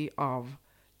free of,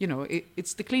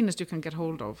 it's the cleanest you can get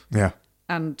hold of. Yeah.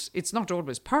 And it's not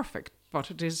always perfect, but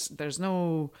there's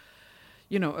no,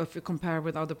 if you compare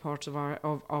with other parts of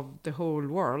the whole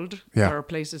world, there are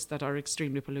places that are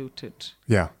extremely polluted.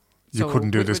 Yeah. You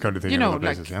couldn't do this kind of thing in other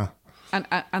places,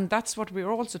 And that's what we're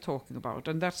also talking about.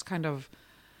 And that's kind of,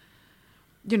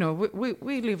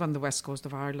 we live on the west coast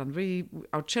of Ireland.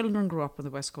 Our children grew up on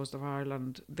the west coast of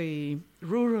Ireland. The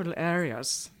rural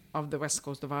areas of the west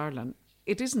coast of Ireland,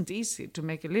 it isn't easy to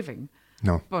make a living.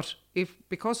 No. But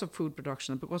because of food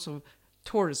production, because of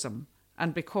tourism,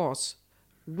 and because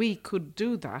we could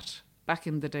do that back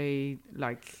in the day,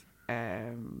 like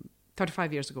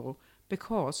 35 years ago,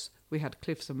 because we had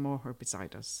Cliffs of Moher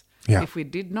beside us. Yeah. If we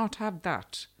did not have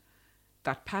that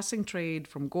passing trade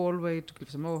from Galway to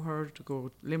Cliffs of Moher to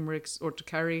go Limericks or to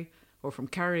Kerry, or from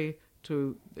Kerry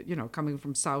to, coming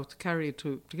from south Kerry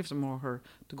to Cliffs of Moher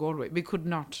to Galway, we could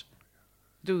not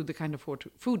do the kind of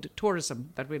food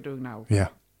tourism that we're doing now. Yeah.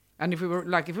 And if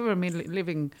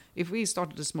we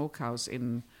started a smokehouse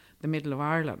in the middle of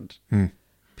Ireland,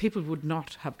 people would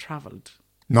not have travelled.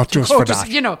 Not just for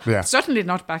that. Certainly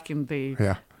not back in the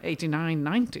 89,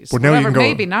 90s. But now you can go,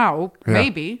 maybe now,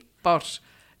 but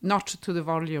not to the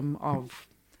volume of,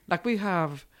 like we'll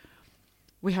kind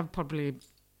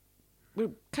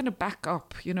of back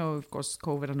up, of course,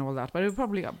 COVID and all that, but we'll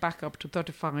probably back up to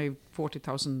 35,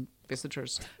 40,000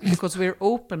 visitors because we're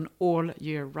open all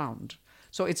year round.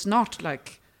 So it's not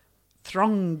like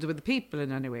thronged with people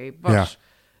in any way, but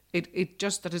it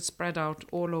just that it's spread out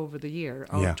all over the year.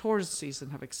 Our tourist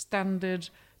season have extended.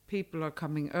 People are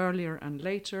coming earlier and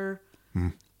later.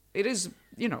 It is,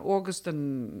 August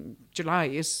and July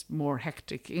is more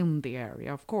hectic in the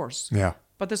area, of course. Yeah.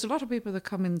 But there's a lot of people that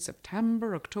come in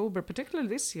September, October, particularly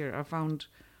this year. I found,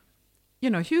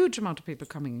 a huge amount of people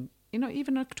coming,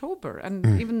 even October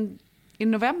and even in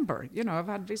November. I've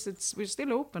had visits. We're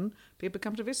still open. People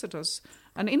come to visit us.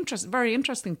 And very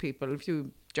interesting people. A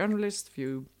few journalists,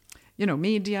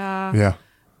 media,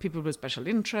 people with special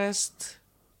interest.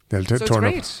 They'll so it's turn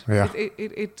great. up. Yeah.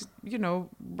 It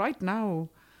right now,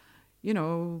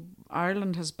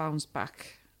 Ireland has bounced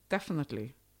back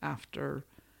definitely after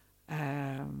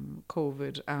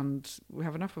COVID, and we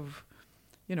have enough of,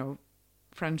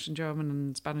 French and German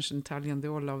and Spanish and Italian. They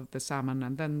all love the salmon,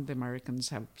 and then the Americans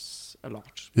helps a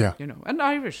lot. Yeah. And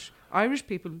Irish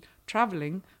people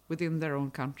traveling within their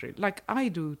own country, like I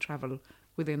do travel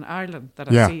within Ireland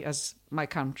that I see as my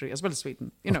country, as well as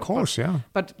Sweden. Of course,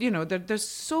 But there's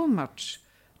so much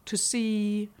to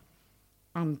see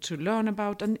and to learn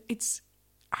about. And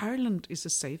Ireland is a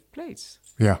safe place.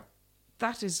 Yeah.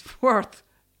 That is worth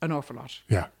an awful lot.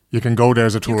 Yeah. You can go there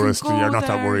as a tourist. You're not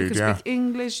that worried. You can speak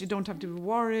English. You don't have to be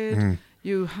worried.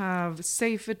 You have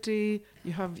safety.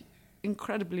 You have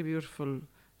incredibly beautiful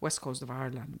west coast of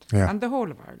Ireland and the whole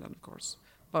of Ireland, of course.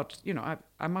 But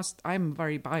I'm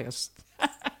very biased.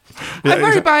 I'm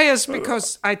very biased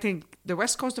because I think the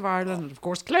west coast of Ireland, and of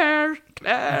course Clare,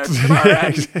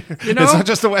 Burren, you know. It's not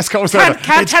just the west coast.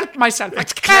 Can't help myself. I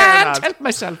can't help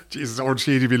myself. Jesus, Owen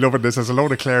Sheehy, you'd be loving this. There's a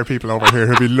load of Clare people over here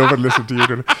who'd be loving listening to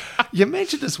you. You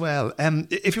mentioned as well,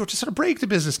 if you were to sort of break the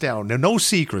business down, now no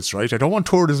secrets, right? I don't want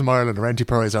Tourism Ireland or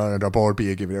Enterprise Ireland or Board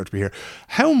B giving out to be here.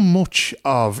 How much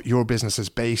of your business is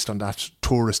based on that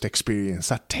tourist experience,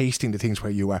 that tasting the things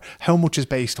where you are? How much is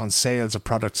based on sales of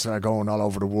products that are going all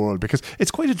over the world? Because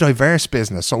it's quite a diverse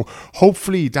business. So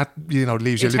hopefully that,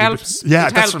 leaves you a little bit. Yeah,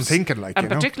 that's what I'm thinking. And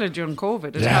particularly during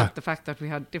COVID, it helped the fact that we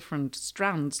had different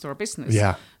strands to our business.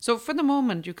 Yeah. So for the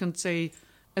moment, you can say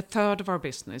a third of our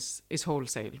business is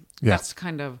wholesale. Yeah. That's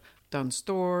kind of done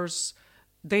stores,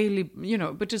 daily,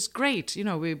 but it's great.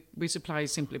 We supply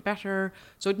Simply Better.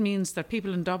 So it means that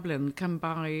people in Dublin can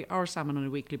buy our salmon on a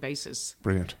weekly basis.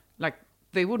 Brilliant. Like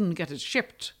they wouldn't get it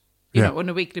shipped, on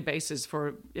a weekly basis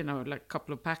for, like a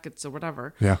couple of packets or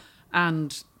whatever. Yeah.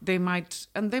 And they might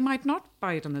not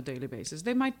buy it on a daily basis.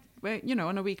 They might,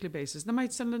 on a weekly basis. They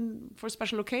might sell it for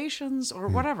special occasions or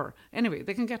whatever. Anyway,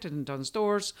 they can get it in Dunnes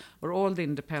Stores or all the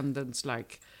independents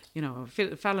like,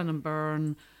 Fallon and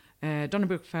Burren,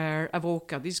 Donnybrook Fair,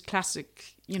 Avoca, these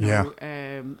classic,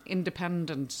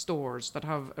 independent stores that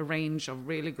have a range of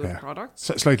really good products.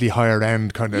 So slightly higher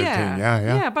end kind of thing. Yeah.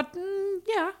 Yeah, but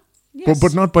yes.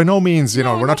 But not by no means,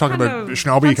 we're not talking about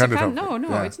snobby kind of stuff.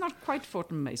 No, it's not quite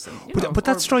Fortin Mason. But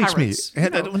that strikes Harrods, me.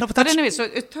 But anyway, so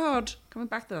a third, coming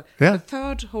back to that, a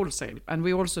third wholesale. And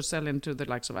we also sell into the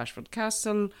likes of Ashford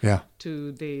Castle,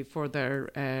 for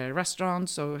their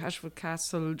restaurants. So Ashford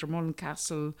Castle, Drummullen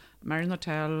Castle, Marion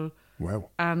Hotel. Wow.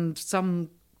 And some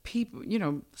people,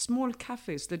 small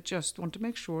cafes that just want to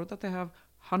make sure that they have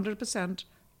 100%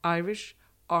 Irish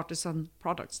artisan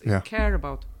products. They care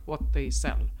about what they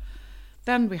sell.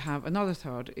 Then we have another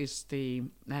third is the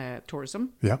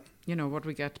tourism. Yeah. What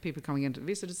we get, people coming into the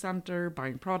visitor centre,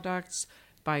 buying products,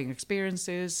 buying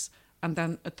experiences. And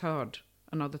then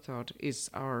another third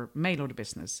is our mail order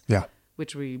business. Yeah.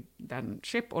 Which we then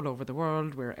ship all over the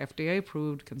world. We're FDA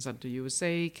approved, can send to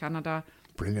USA, Canada.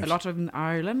 Brilliant. A lot of in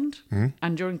Ireland.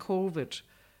 And during COVID,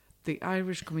 the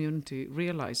Irish community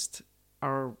realised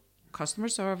our customer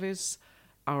service,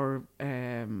 our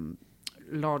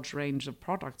large range of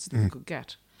products that we could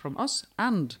get from us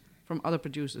and from other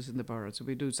producers in the borough. So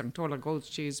we do Sanctola Gold's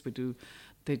cheese, we do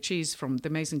the cheese from the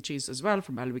amazing cheese as well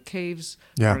from Elwick Caves,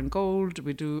 Burren Gold.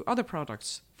 We do other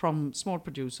products from small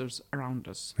producers around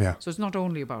us. Yeah. So it's not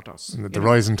only about us. And the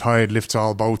rising tide lifts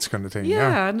all boats kind of thing.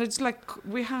 Yeah, and it's like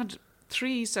we had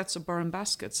 3 sets of Burren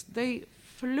baskets. They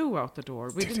flew out the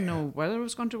door. We didn't know whether it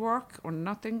was going to work or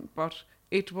nothing, but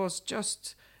it was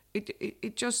just,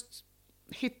 it just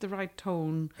hit the right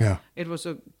tone. Yeah. It was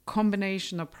a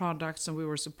combination of products and we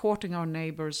were supporting our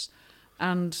neighbours.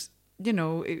 And,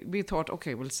 we thought,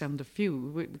 okay, we'll send a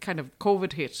few. We kind of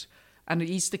COVID hit and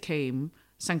Easter came.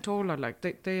 Sanctola,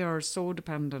 they are so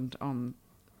dependent on,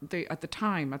 at the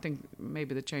time, I think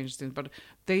maybe they changed things, but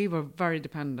they were very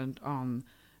dependent on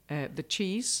the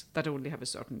cheese that only have a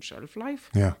certain shelf life.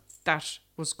 Yeah. That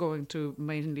was going to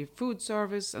mainly food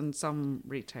service and some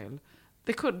retail.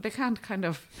 They can't kind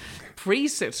of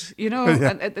freeze it,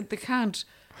 and they can't.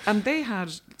 And they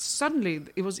had, suddenly,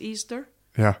 it was Easter.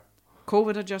 Yeah.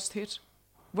 COVID had just hit.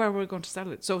 Where were we going to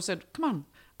sell it? So I said, come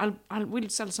on, we'll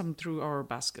sell some through our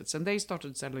baskets. And they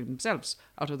started selling themselves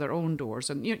out of their own doors.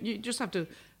 And you just have to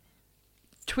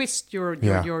twist you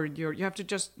have to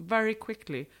just very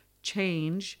quickly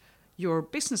change your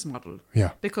business model.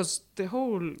 Yeah. Because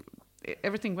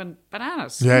everything went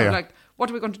bananas. Yeah. Like, what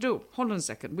are we going to do? Hold on a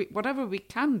second. Whatever we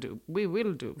can do, we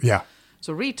will do. Yeah.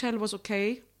 So retail was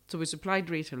okay. So we supplied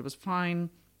retail. It was fine.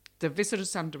 The visitor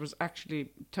centre was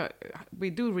actually, we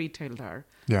do retail there.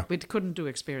 Yeah. We couldn't do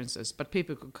experiences, but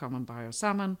people could come and buy our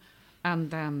salmon.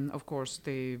 And then, of course,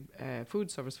 the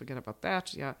food service, forget about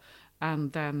that. Yeah.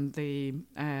 And then the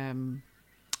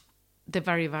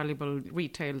very valuable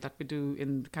retail that we do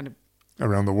in kind of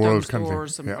around the world kind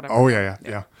of thing. Yeah. Oh,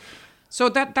 yeah. So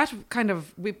that kind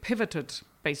of, we pivoted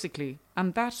basically,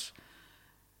 and that,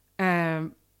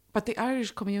 but the Irish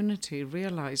community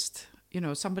realised,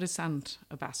 somebody sent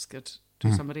a basket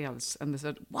to somebody else and they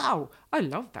said, wow, I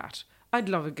love that. I'd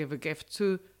love to give a gift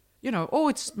to,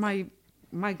 it's my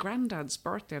granddad's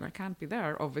birthday and I can't be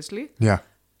there, obviously. Yeah.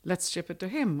 let's ship it to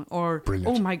him. Or,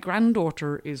 Brilliant. oh, my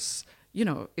granddaughter is,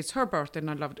 it's her birthday and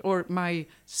I love it. Or my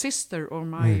sister or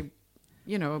my,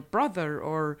 brother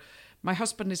or my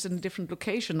husband is in a different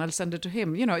location. I'll send it to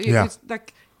him. It's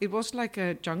like, it was like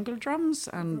a jungle drums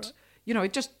and,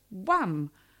 it just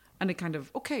wham. And it kind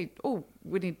of,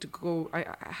 we need to go. I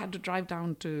had to drive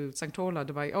down to St. Ola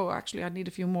to buy, actually, I need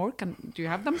a few more. Do you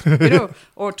have them?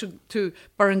 Or to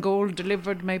Burren Gold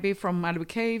delivered maybe from Malibu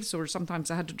Caves, or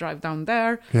sometimes I had to drive down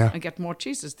there and get more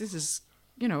cheeses. This is,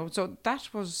 so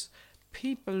that was,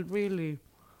 people really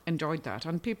enjoyed that.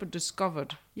 And people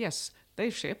discovered, yes, they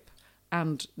ship.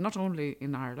 And not only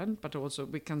in Ireland, but also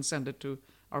we can send it to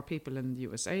our people in the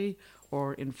USA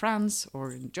or in France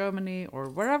or in Germany or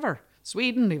wherever.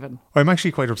 Sweden even. I'm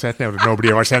actually quite upset now that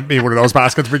nobody ever sent me one of those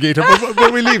baskets, Birgitta,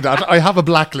 but we leave that. I have a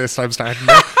blacklist I'm starting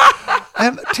now.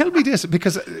 Tell me this,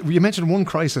 because you mentioned one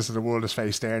crisis that the world has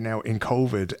faced there now in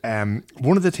COVID.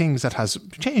 One of the things that has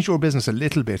changed your business a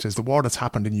little bit is the war that's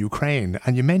happened in Ukraine.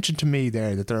 And you mentioned to me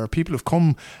there that there are people who've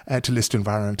come to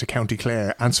Lisdoonvarna, to County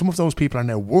Clare, and some of those people are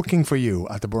now working for you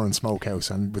at the Burren Smokehouse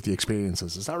and with the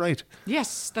experiences. Is that right?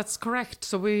 Yes, that's correct.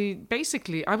 So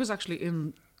I was actually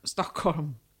in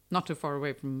Stockholm, not too far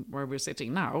away from where we're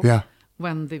sitting now,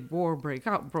 when the war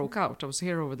broke out. I was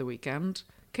here over the weekend,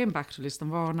 came back to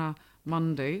Lisdoonvarna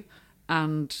Monday,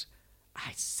 and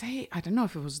I don't know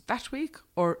if it was that week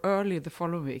or early the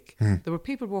following week, there were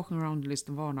people walking around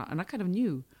Lisdoonvarna, and I kind of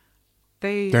knew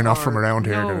they're not from around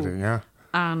here, kind of thing,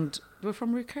 and they were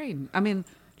from Ukraine. I mean,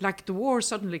 like the war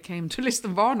suddenly came to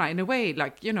Lisdoonvarna in a way,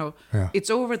 like, it's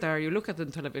over there, you look at the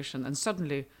television, and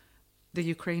suddenly the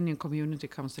Ukrainian community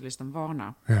comes to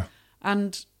Lisdoonvarna. Yeah.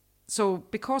 And so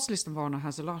because Lisdoonvarna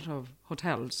has a lot of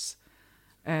hotels,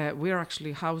 we're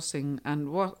actually housing, and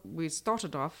what we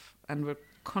started off, and we're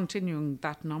continuing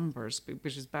that numbers,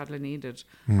 which is badly needed,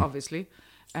 obviously,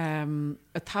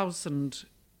 1,000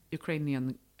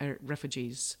 Ukrainian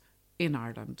refugees in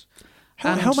Ireland.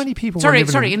 How many people were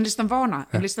living in Lisdoonvarna.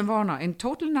 In Lisdoonvarna. In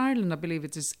total in Ireland, I believe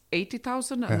it is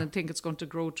 80,000, and I think it's going to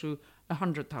grow to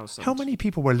 100,000. How many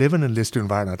people were living in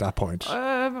Lisdoonvarna at that point?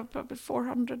 Probably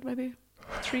 400, maybe.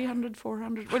 300,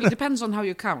 400. Well, it depends on how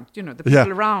you count, the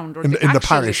people around, or in the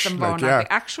parish. The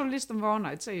actual Lisdoonvarna,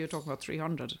 I'd say you're talking about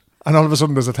 300. And all of a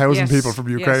sudden there's 1,000 people from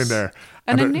Ukraine there.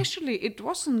 And initially it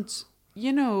wasn't,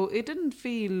 it didn't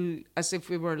feel as if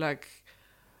we were like...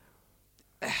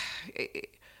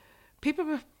 people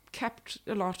were kept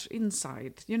a lot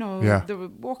inside, they were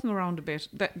walking around a bit.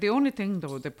 The only thing,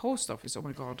 though, the post office, oh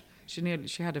my God, she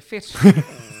had a fit.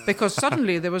 Because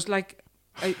suddenly there was like...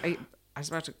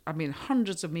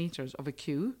 hundreds of meters of a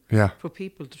queue for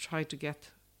people to try to get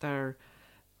their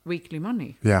weekly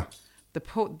money. Yeah. The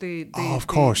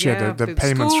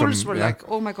payments schools were like,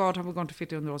 oh my God, how are we going to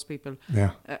fit in those people?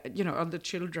 Yeah. And the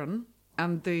children,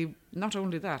 and not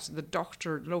only that, the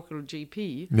doctor, local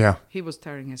GP, he was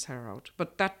tearing his hair out.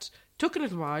 But that took a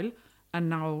little while, and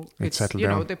now it's settled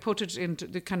down. They put it into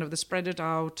they spread it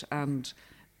out, and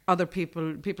other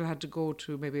people had to go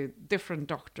to maybe a different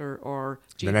doctor or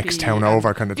GP. The next town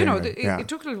over kind of thing. It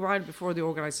took a little while before the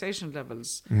organisation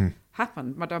levels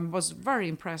happened. But I was very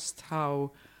impressed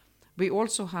how we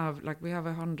also have, we have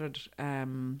 100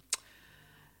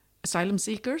 asylum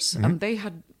seekers, and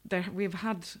we've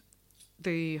had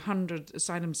the 100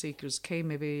 asylum seekers came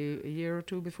maybe a year or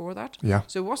two before that. Yeah.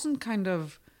 So it wasn't kind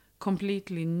of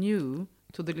completely new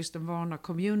to the Lisdoonvarna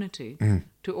community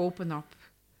to open up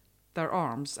their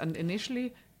arms. And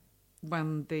initially,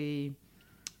 when the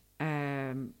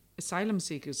asylum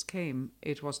seekers came,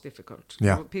 it was difficult.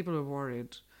 Yeah. People were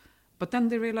worried. But then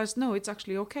they realized, no, it's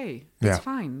actually okay. It's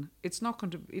fine. It's not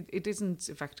going to... It isn't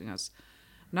affecting us.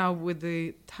 Now, with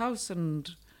the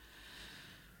 1,000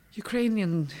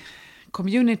 Ukrainian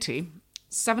community,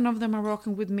 7 of them are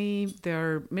working with me.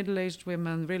 They're middle-aged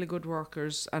women, really good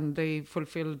workers, and they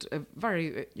fulfilled a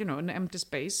very, an empty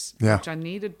space, which I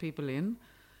needed people in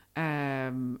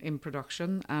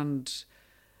production. And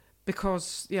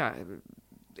because,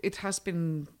 it has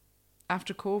been,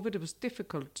 after COVID, it was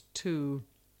difficult to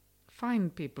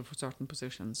find people for certain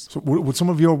positions. So would some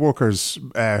of your workers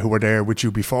who were there with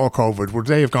you before COVID, would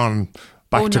they have gone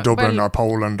back to Dublin or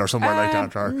Poland or somewhere like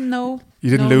that? Or no. You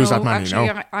didn't lose that many, actually,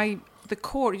 no? The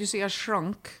core, I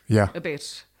shrunk a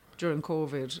bit during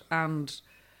COVID, and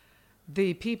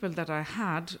the people that I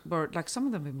had were, some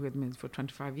of them have been with me for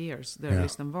 25 years. They're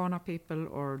Lisdoonvarna people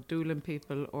or Doireann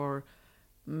people or...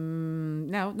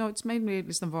 no, it's mainly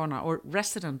Lisdoonvarna or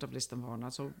resident of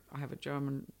Lisdoonvarna. So I have a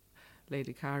German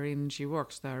lady, Karin, she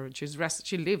works there.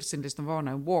 She lives in Lisdoonvarna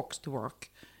and walks to work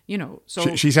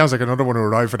So she sounds like another one who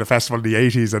arrived for the festival in the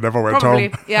 80s and never went probably,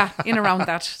 home. yeah, in around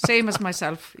that, same as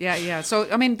myself. Yeah. So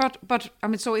I mean, but I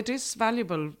mean, so it is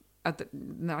valuable at the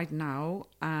right now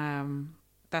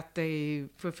that they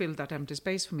fulfill that empty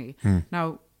space for me.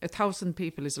 Now, 1,000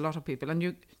 people is a lot of people, and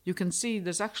you can see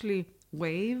there's actually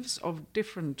waves of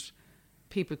different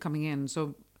people coming in.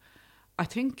 So I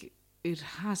think it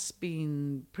has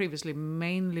been previously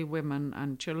mainly women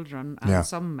and children and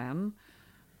some men.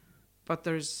 But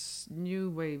there's new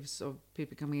waves of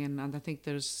people coming in, and I think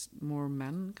there's more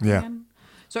men coming in.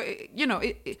 So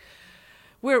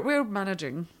we're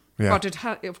managing, but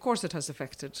of course it has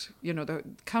affected. The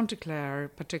County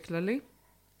Clare particularly,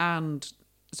 and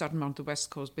a certain amount of the West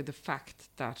Coast, by the fact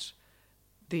that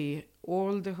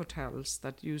all the hotels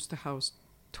that used to house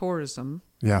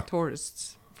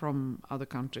tourists from other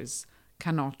countries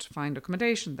cannot find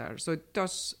accommodation there. So it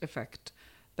does affect.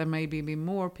 There may be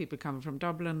more people coming from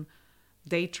Dublin,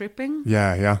 day tripping.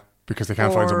 Yeah, because they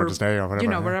can't find somewhere to stay or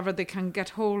whatever. Wherever they can get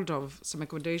hold of some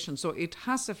accommodation. So it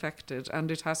has affected,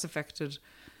 and it has affected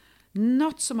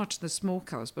not so much the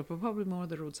Smokehouse, but probably more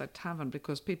the roadside tavern,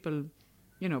 because people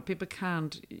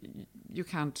can't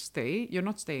stay. You're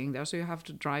not staying there, so you have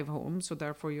to drive home. So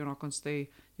therefore, you're not going to stay.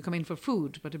 You come in for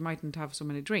food, but it mightn't have so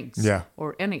many drinks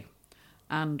or any.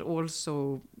 And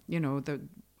also,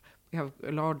 we have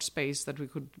a large space that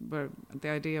where the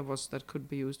idea was that could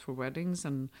be used for weddings,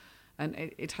 and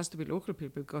it has to be local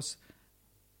people, because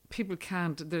people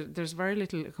can't. There's very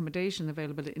little accommodation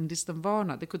available in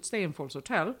Distinvarna. They could stay in Falls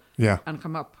Hotel and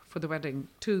come up for the wedding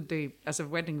as a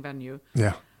wedding venue.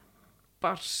 Yeah.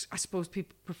 But I suppose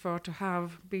people prefer to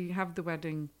have the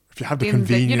wedding. If you have the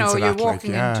convenience, you're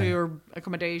walking into your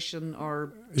accommodation,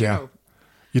 or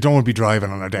you don't want to be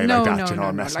driving on a day like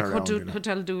that, messing like around.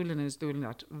 Hotel Doireann is doing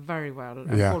that very well.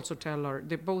 And Falls Hotel,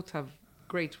 they both have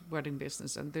great wedding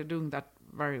business, and they're doing that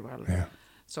very well. Yeah.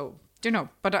 So,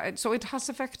 so it has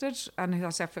affected, and it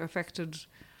has affected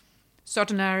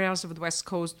certain areas of the West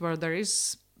Coast where there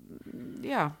is,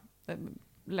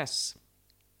 less.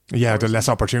 Yeah, the less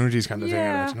opportunities kind of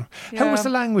thing. How was the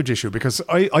language issue? Because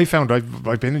I found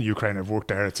I've been in Ukraine, I've worked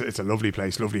there. It's a lovely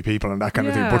place, lovely people, and that kind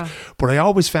of thing. But I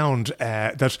always found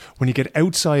that when you get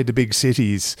outside the big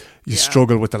cities, you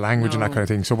struggle with the language and that kind of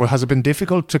thing. So has it been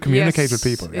difficult to communicate with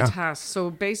people? It has.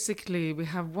 So basically, we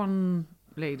have one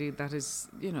lady that is,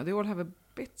 they all have a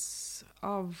bits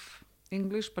of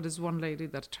English, but there's one lady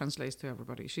that translates to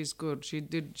everybody. She's good.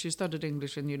 She studied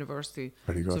English in university.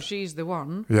 Very good. So she's the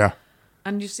one. Yeah.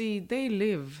 And you see, they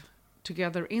live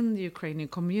together in the Ukrainian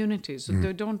community, so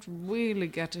they don't really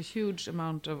get a huge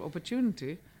amount of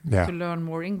opportunity to learn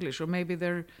more English. Or maybe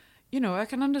they're, I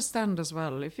can understand as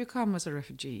well, if you come as a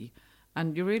refugee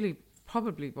and you really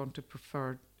probably want to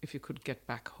prefer if you could get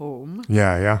back home.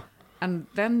 Yeah. And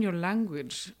then your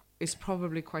language is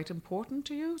probably quite important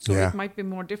to you. So it might be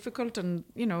more difficult and,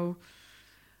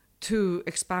 to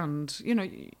expand.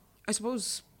 I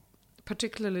suppose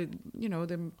particularly,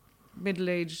 the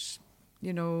middle-aged,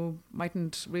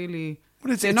 mightn't really.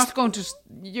 You're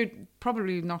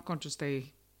probably not going to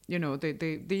stay.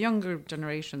 The younger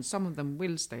generation, some of them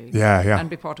will stay, and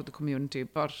be part of the community.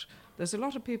 But there's a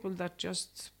lot of people that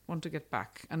just want to get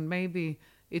back, and maybe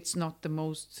it's not the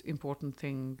most important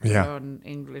thing to learn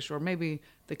English, or maybe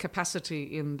the capacity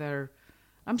in their.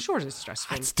 I'm sure it's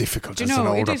stressful. It's difficult as an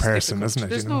older person, difficult. Isn't it?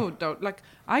 There's no doubt. Like,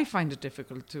 I find it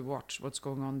difficult to watch what's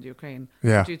going on in the Ukraine.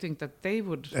 Yeah. Do you think that they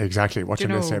would... Exactly, watching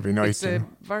this every night. It's a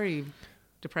very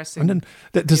depressing... And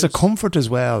then there's a comfort as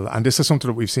well, and this is something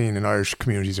that we've seen in Irish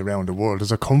communities around the world.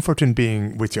 There's a comfort in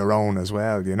being with your own as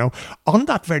well, On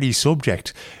that very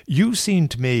subject, you seem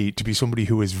to me to be somebody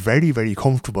who is very, very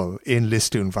comfortable in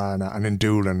Lisdoonvarna and in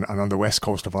Doireann and on the west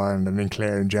coast of Ireland and in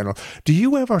Clare in general. Do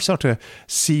you ever sort of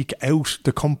seek out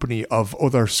the company of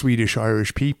other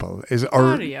Swedish-Irish people?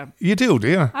 You do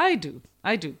you? I do.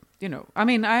 I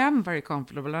mean, I am very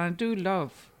comfortable, and I do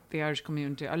love the Irish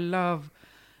community. I love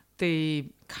the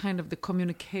kind of the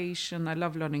communication. I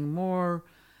love learning more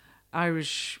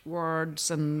Irish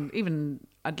words, and even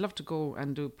I'd love to go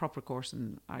and do a proper course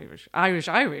in Irish. Irish.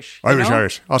 As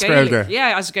Gaeilge.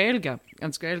 Yeah, as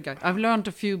Gaeilge. I've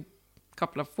learned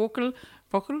couple of focal.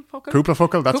 Cúpla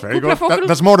focal, that's very good.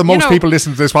 That's more than most people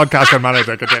listen to this podcast can manage,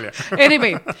 I can tell you.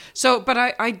 Anyway, but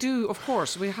I do, of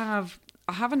course, I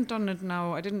haven't done it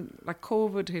now. I didn't, like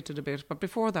COVID hit it a bit, but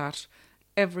before that,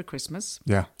 every Christmas.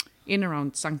 Yeah. In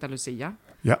around Sancta Lucia,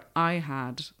 I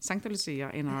had Sancta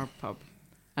Lucia in our pub,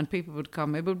 and people would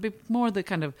come. It would be more the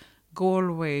kind of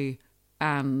Galway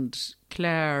and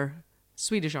Clare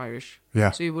Swedish-Irish.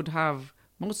 Yeah. So you would have,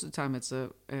 most of the time it's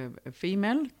a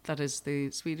female that is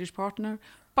the Swedish partner,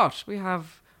 but we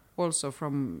have also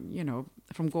from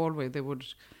Galway, they would,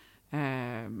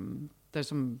 there's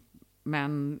some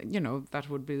men, that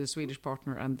would be the Swedish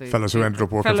partner and the fellas who ended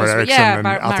up working for Ericsson and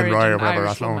Athenry or whatever,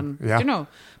 Athlone. Yeah.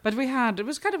 But it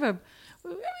was kind of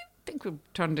I think we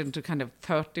turned into kind of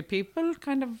 30 people,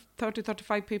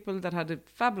 35 people that had a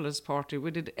fabulous party.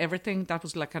 We did everything. That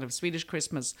was like kind of Swedish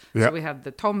Christmas. Yeah. So we had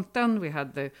the tomten, we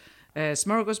had the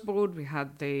smorgasbord, we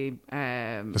had the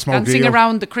smoke dancing deal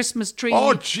around the Christmas tree.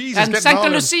 Oh, Jesus, and getting Sancta all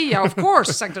in. Lucia, of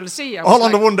course, Sancta Lucia. all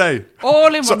on the one day. All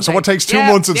in one day. So what takes 2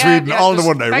 months in Sweden, all in the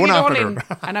one day, one after the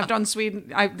other. And I've done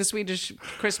the Swedish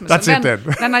Christmas. That's and it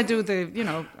then. Then I do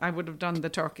I would have done the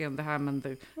turkey and the ham and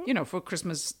the, for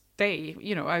Christmas Day,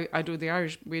 I do the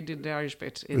Irish, we did the Irish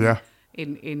bit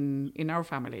in our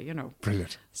family,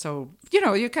 Brilliant. So,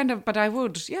 you kind of, but I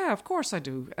would, of course I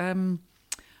do.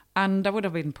 And I would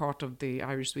have been part of the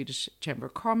Irish-Swedish Chamber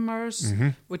of Commerce,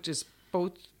 which is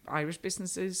both Irish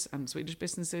businesses and Swedish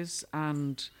businesses.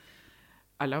 And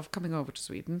I love coming over to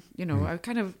Sweden. I'm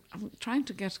trying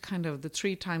to get kind of the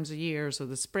 3 times a year. So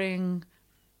the spring,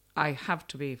 I have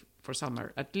to be for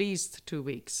summer, at least 2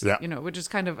 weeks, which is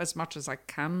kind of as much as I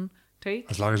can take.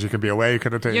 As long as you can be away,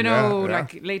 kind of thing.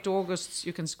 Like late August,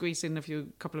 you can squeeze in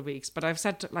couple of weeks. But I've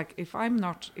said, like, if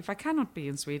I cannot be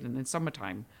in Sweden in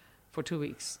summertime for 2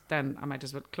 weeks, then I might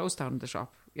as well close down the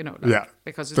shop,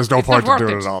 because there's no point in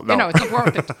doing it at all. No. It's not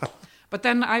worth it. But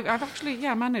then I've actually,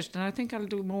 managed, and I think I'll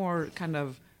do more kind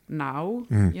of now.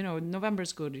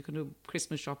 November's good. You can do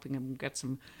Christmas shopping and get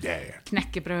some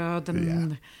knäckebröd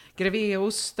and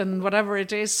greveost and whatever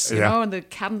it is, and the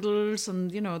candles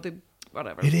and, the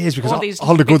whatever. It is, because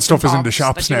all the good stuff is in the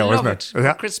shops now, isn't it?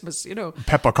 For Christmas,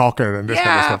 Peppercocker and this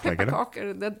kind of stuff.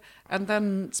 Peppercocker. And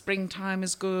then springtime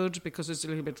is good because it's a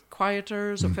little bit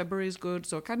quieter, so February is good.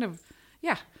 So kind of,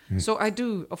 So I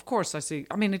do, of course, I see.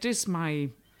 I mean, it is my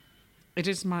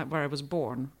where I was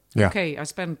born. Yeah. Okay, I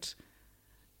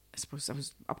suppose I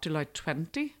was up to like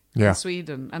 20 in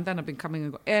Sweden, and then I've been coming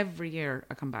and go. Every year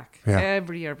I come back. Yeah.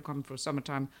 Every year I've come for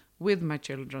summertime with my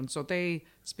children. So they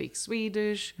speak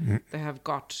Swedish. They have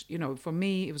got, for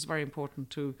me, it was very important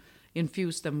to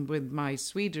infuse them with my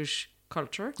Swedish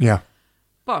culture. Yeah.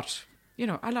 But,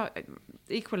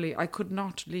 equally, I could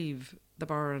not leave the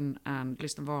Burren and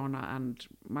Listenvarna and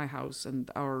my house and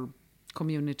our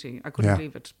community. I couldn't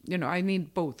leave it. I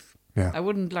need both. Yeah. I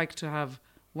wouldn't like to have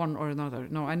one or another.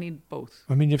 No, I need both.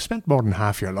 I mean, you've spent more than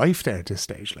half your life there at this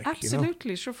stage.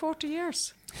 Absolutely. Sure, 40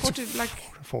 years.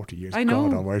 40 years. I know.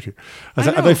 God almighty. I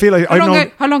know. And I feel like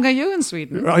how long are you in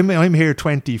Sweden? I'm here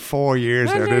 24 years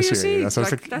Well, there this year. So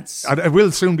it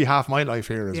will soon be half my life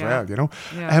here as well,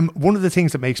 Yeah. One of the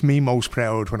things that makes me most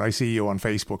proud when I see you on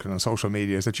Facebook and on social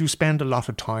media is that you spend a lot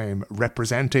of time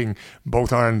representing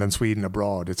both Ireland and Sweden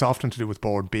abroad. It's often to do with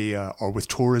Board Bia or with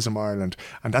Tourism Ireland,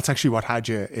 and that's actually what had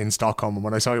you in Stockholm. And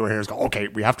when I saw you were here, I was going, okay,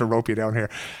 we have to rope you down here.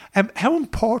 How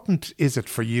important is it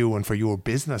for you and for your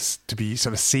business to be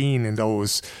sort of seen in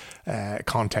those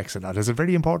contexts of that? Is it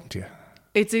very important to you?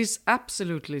 It is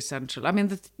absolutely essential. I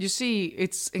mean, you see,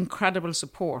 it's incredible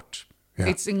support. Yeah.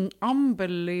 It's an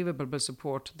unbelievable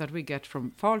support that we get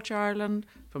from Fáilte Ireland,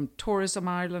 from Tourism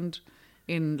Ireland.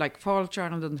 In like Fáilte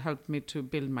Ireland helped me to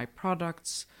build my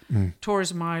products.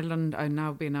 Tourism Ireland, I've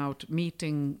now been out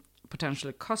meeting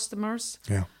potential customers.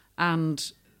 Yeah.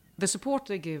 And the support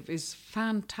they give is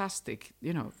fantastic,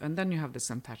 and then you have the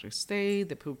St. Patrick's Day,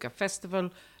 the Puka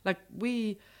Festival.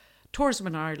 Tourism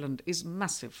in Ireland is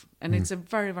massive, and it's a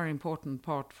very, very important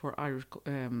part for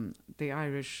the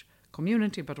Irish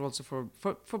community, but also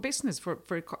for business, for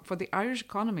the Irish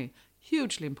economy.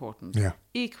 Hugely important. Yeah.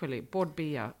 Equally, Board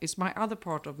Bia is my other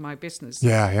part of my business.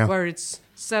 Yeah. Where it's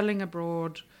selling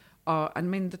abroad. I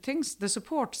mean, the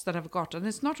supports that I've got, and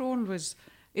it's not always.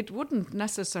 It wouldn't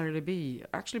necessarily be.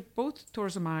 Actually, both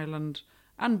Tourism Ireland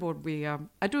and Board Bia,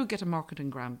 I do get a marketing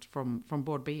grant from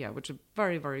Board Bia, which is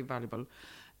very, very valuable.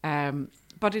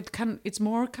 But it's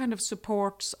more kind of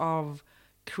supports of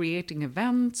creating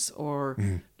events or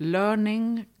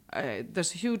learning.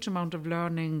 There's a huge amount of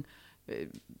learning.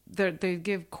 They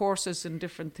give courses in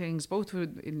different things, both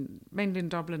mainly in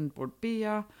Dublin, Board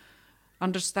Bia,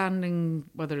 understanding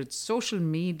whether it's social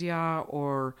media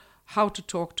or how to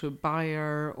talk to a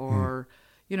buyer or,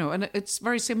 and it's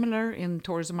very similar in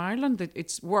Tourism Ireland.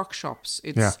 It's workshops.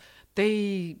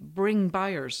 They bring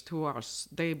buyers to us.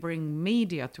 They bring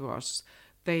media to us.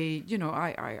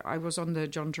 I was on the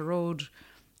John Gerrard's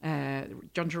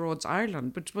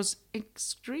Ireland, which was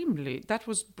that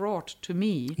was brought to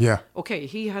me. Yeah. Okay,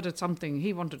 he had something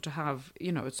he wanted to have,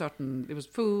 it was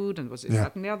food and was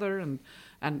that and the other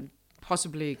and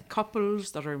possibly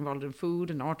couples that are involved in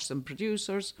food and artists and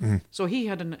producers. So he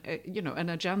had an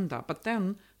agenda. But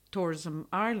then Tourism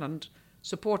Ireland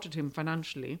supported him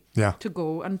financially Yeah. to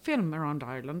go and film around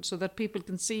Ireland so that people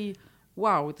can see,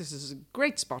 wow, this is a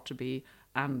great spot to be,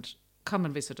 and come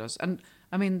and visit us. And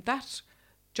I mean, that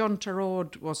John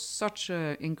Tarrode was such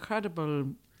an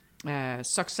incredible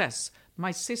success.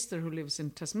 My sister, who lives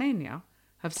in Tasmania,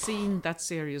 have seen that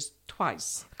series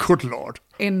twice. Good Lord.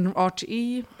 In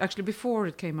RTE, actually before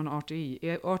it came on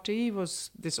RTE. RTE was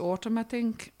this autumn, I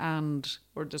think,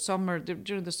 or the summer,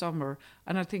 during the summer,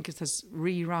 and I think it has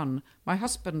rerun. My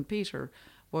husband, Peter,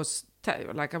 was,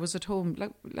 I was at home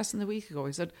less than a week ago.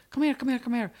 He said, come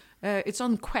here. It's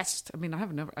on Quest. I mean, I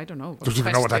don't know. Don't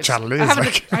even know what that channel is.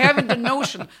 I haven't a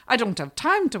notion. I don't have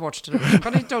time to watch television,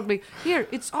 but he told me, here,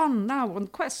 it's on now on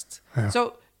Quest. Yeah.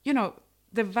 So,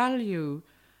 the value,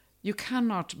 you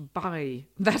cannot buy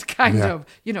that kind of,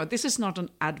 this is not an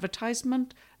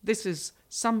advertisement. This is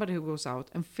somebody who goes out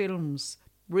and films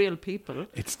real people.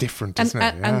 It's different, isn't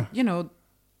it? Yeah. And,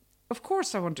 of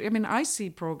course I see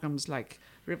programs like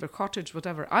River Cottage,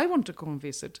 whatever. I want to go and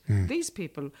visit these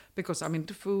people because I'm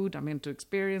into food, I'm into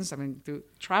experience, I'm into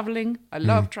traveling. I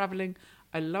love traveling.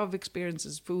 I love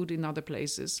experiences, food in other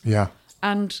places. Yeah.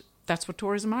 And that's what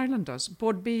Tourism Ireland does.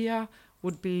 Bord Bia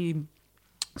would be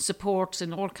supports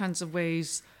in all kinds of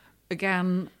ways.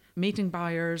 Again, meeting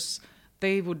buyers.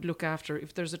 They would look after,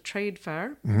 if there's a trade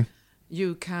fair,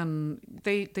 you can,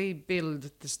 they build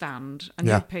the stand and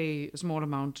you pay a small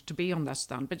amount to be on that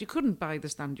stand, but you couldn't buy the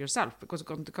stand yourself because it's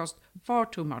going to cost far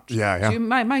too much. Yeah. So you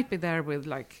might be there with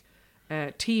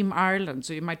Team Ireland,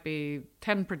 so you might be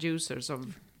 10 producers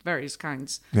of various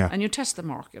kinds, and you test the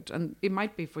market, and it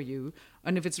might be for you,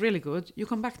 and if it's really good, you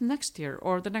come back next year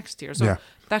or the next year. So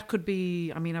that could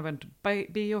be, I went to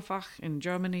Biofach in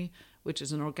Germany, which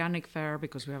is an organic fair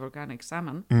because we have organic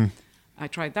salmon. I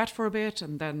tried that for a bit,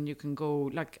 and then you can go,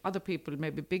 like other people,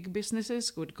 maybe big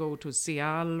businesses would go to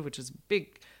Cial, which is a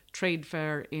big trade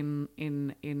fair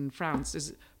in France.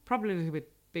 Is probably a little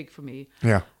bit big for me.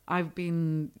 Yeah. I've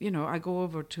been, I go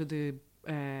over to the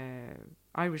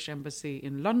Irish Embassy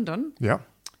in London. Yeah.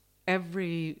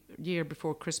 Every year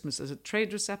before Christmas is a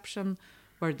trade reception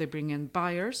where they bring in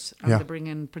buyers and they bring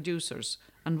in producers,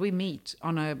 and we meet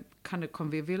on a kind of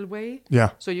convivial way.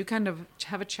 Yeah. So you kind of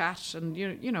have a chat, and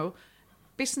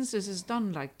businesses is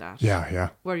done like that. Yeah.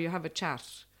 Where you have a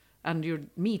chat and you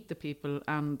meet the people,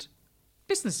 and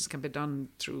businesses can be done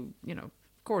through, of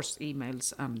course,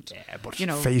 emails and but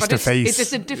face to face.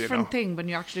 It's a different thing when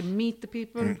you actually meet the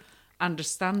people,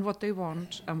 understand what they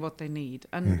want and what they need,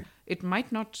 and it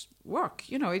might not work.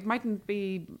 It mightn't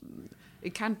be.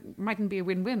 It mightn't be a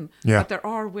win-win, but there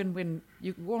are win-win.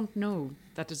 You won't know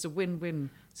that it's a win-win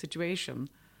situation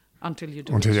until you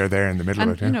do it. Until you're there in the middle of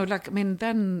it. And,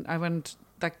 then I went,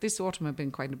 this autumn I've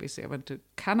been quite busy. I went to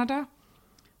Canada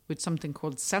with something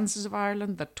called Senses of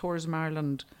Ireland that Tourism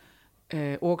Ireland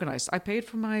organised. I paid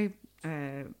for my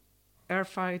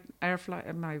my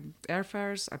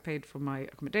airfares. I paid for my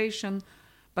accommodation,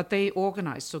 but they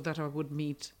organised so that I would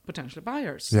meet potential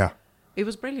buyers. Yeah. It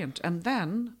was brilliant. And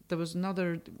then there was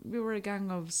we were a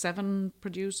gang of 7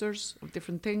 producers of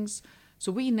different things.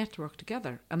 So we networked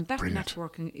together. And that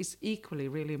networking is equally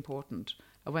really important.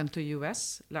 I went to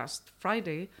US last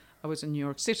Friday. I was in New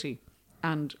York City.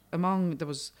 And there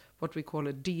was what we call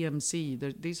a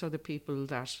DMC. These are the people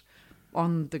that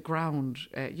on the ground,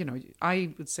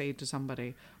 I would say to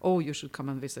somebody, oh, you should come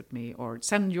and visit me, or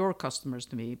send your customers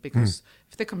to me, because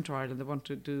if they come to Ireland, they want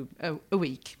to do a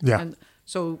week. Yeah. And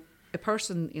so a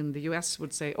person in the US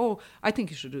would say, oh, I think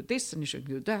you should do this and you should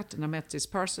do that. And I met this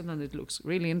person and it looks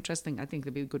really interesting. I think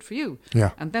it'd be good for you.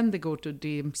 Yeah. And then they go to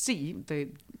DMC.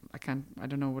 I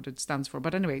don't know what it stands for.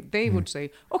 But anyway, they would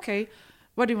say, okay,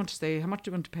 where do you want to stay? How much do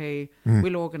you want to pay?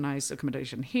 We'll organise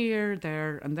accommodation here,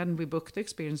 there. And then we book the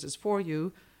experiences for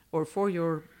you or for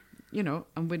your,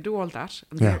 and we do all that.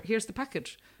 And here's the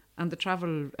package. And the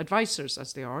travel advisors,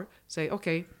 as they are, say,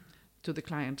 okay, to the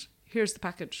client, here's the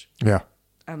package. Yeah.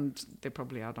 And they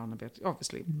probably add on a bit,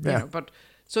 obviously. Yeah. But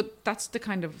so that's the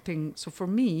kind of thing. So for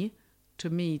me to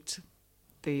meet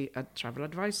a travel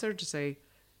advisor to say,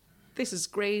 this is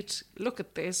great, look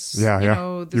at this. Yeah,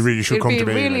 this, you really should come to me.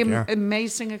 It'll be a really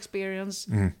amazing experience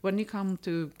when you come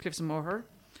to Cliffs and Moher,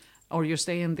 or you're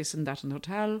staying this and that in the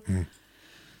hotel.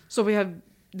 So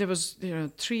there was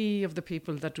 3 of the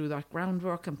people that do that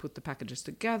groundwork and put the packages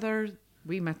together.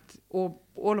 We met, all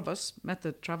of us met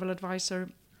the travel advisor.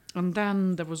 And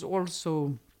then there was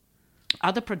also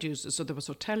other producers. So there was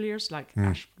hoteliers like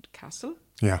Ashford Castle,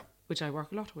 which I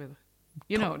work a lot with.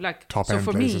 Top so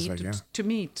for me to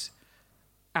meet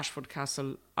Ashford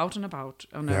Castle out and about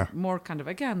on a more kind of,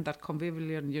 again, that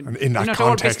convivial, and in that not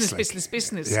context, all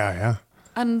business. Yeah.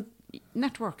 And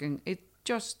networking,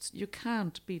 you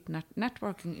can't beat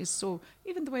networking is so,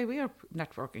 even the way we are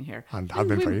networking here. And have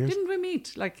been for years. Didn't we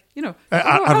meet? Like,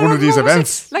 At one of these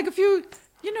events. Like a few,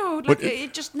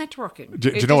 just networking.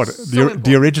 Do you know what?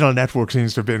 The original network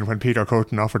seems to have been when Peter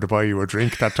Curtin offered to buy you a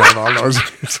drink that time all those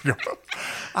years ago.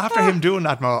 After him doing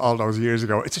that all those years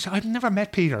ago, it's just, I've never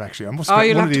met Peter, actually. I must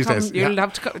one of these days. You'll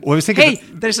have to come. Well, I was thinking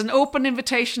there's an open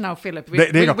invitation now, Philip.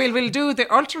 We'll do the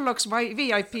Ultralux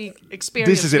VIP experience.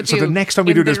 This is it. So the next time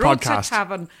we do this podcast.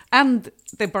 Tavern and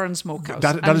the Burren Smokehouse.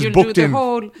 That is booked in.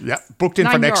 Booked in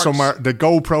for next summer. The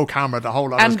GoPro camera, the whole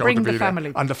lot is going to be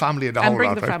there. And the family of the whole lot.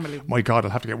 And bring the family. My God,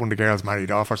 I'll have to get one of the girls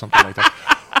married off or something like that.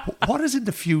 What is in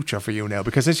the future for you now?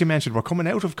 Because as you mentioned, we're coming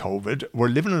out of COVID. We're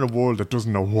living in a world that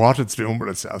doesn't know what it's doing with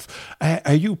itself.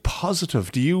 Are you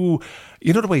positive? Do you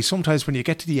know the way sometimes when you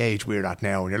get to the age we're at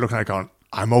now and you're looking at it going,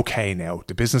 I'm okay now.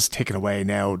 The business is ticking away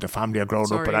now. The family are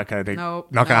growing up and that kind of thing.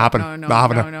 Not going to happen.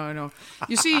 No.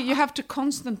 You see, you have to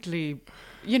constantly,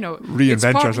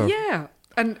 reinvent yourself. Yeah.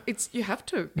 And you have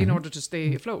to in order to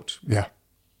stay afloat. Yeah.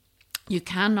 You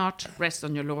cannot rest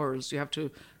on your laurels. You have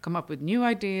to come up with new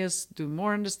ideas, do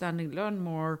more understanding, learn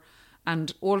more,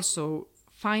 and also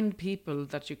find people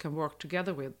that you can work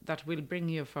together with that will bring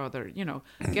you further.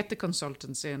 Get the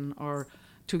consultants in, or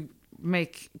to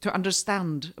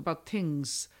understand about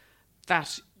things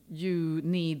that you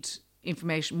need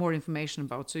more information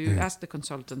about. So you ask the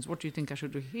consultants, what do you think I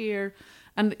should do here?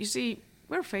 And you see,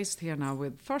 we're faced here now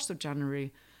with 1st of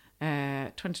January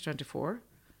 2024.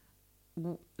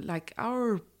 Like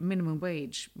our minimum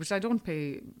wage, which I don't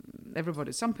pay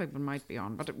everybody, some people might be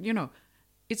on, but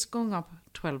it's going up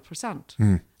 12%.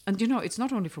 And it's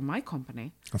not only for my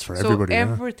company. That's for everybody. So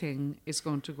everything is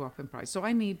going to go up in price. So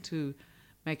I need to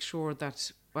make sure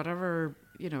that whatever,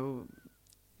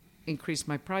 increase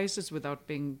my prices without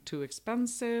being too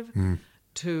expensive,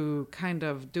 to kind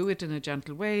of do it in a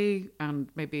gentle way and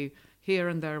maybe here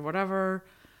and there, whatever.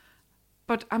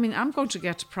 But I mean, I'm going to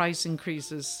get price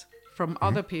increases from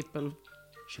other people.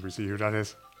 Should we see who that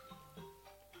is?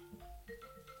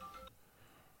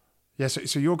 Yes,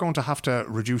 so you're going to have to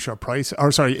reduce your price,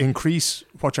 increase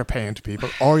what you're paying to people,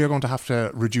 or you're going to have to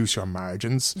reduce your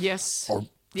margins. Yes. Or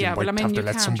you have to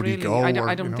let somebody really go.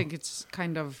 I don't think it's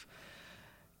kind of,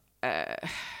 I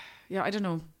don't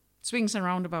know, swings and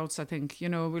roundabouts. I think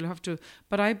we'll have to.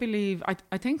 But I believe,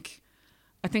 I think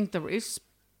there is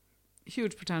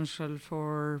huge potential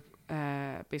for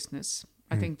business.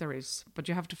 I think there is, but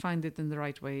you have to find it in the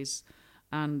right ways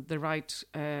and the right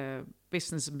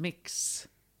business mix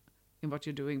in what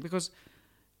you're doing. Because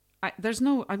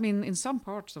in some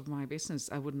parts of my business,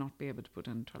 I would not be able to put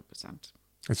in 12%.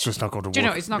 It's just not going to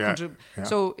work. It's not going to. Yeah.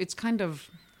 So it's kind of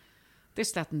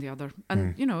this, that, and the other.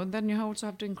 And, then you also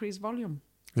have to increase volume.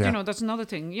 Yeah. That's another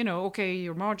thing. Okay,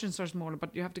 your margins are smaller,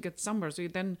 but you have to get somewhere. So you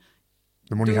then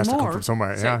the money has to come from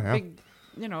somewhere. Big,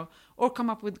 or come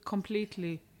up with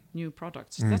completely new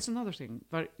products. That's another thing.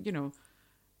 But,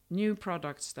 new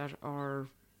products that are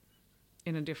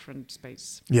in a different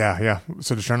space. Yeah.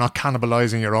 So that you're not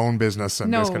cannibalizing your own business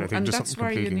and this kind of thing. And just that's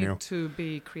where you need to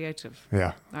be creative.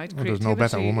 Yeah. Right? Well, there's no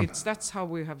better woman. That's how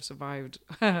we have survived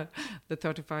the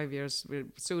 35 years. We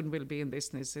soon will be in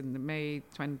business. In May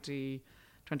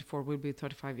 2024 will be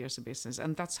 35 years of business.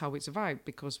 And that's how we survived,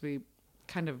 because you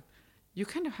kind of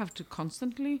have to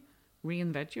constantly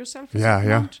reinvent yourself.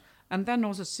 Yeah. And then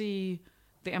also see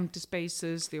the empty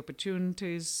spaces, the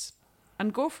opportunities,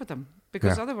 and go for them.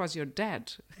 Because otherwise you're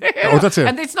dead. Oh, that's it.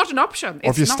 And it's not an option. Or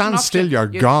if you stand still, you're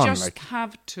gone. You just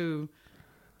have to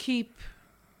keep,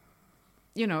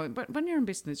 but when you're in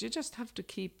business, you just have to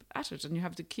keep at it, and you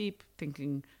have to keep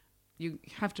thinking. You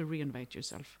have to reinvent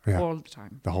yourself all the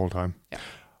time. The whole time. Yeah.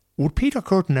 Would Peter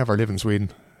Curtin ever live in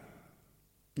Sweden?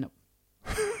 No.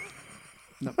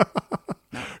 No.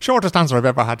 Shortest answer I've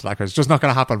ever had to that, because it's just not going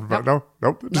to happen. No.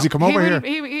 Does he come over here?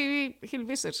 He'll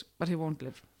visit, but he won't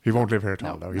live. He won't live here at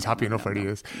all, though. He's happy enough where he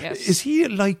is. Yes. Is he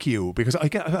like you? Because I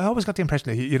always got the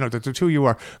impression that the two of you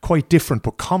are quite different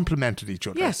but complemented each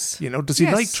other. Yes. Does he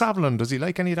like travelling? Does he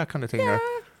like any of that kind of thing? Yeah.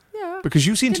 Because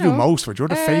you seem to do most of it. You're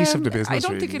the face of the business. I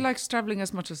don't think really. he likes travelling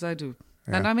as much as I do.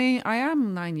 Yeah. And I mean, I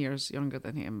am 9 years younger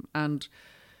than him. And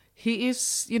he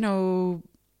is,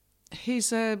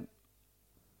 he's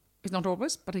not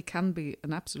always, but he can be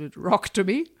an absolute rock to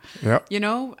me. Yeah.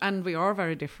 And we are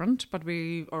very different, but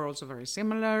we are also very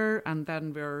similar. And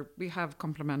then we have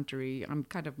complementary. I'm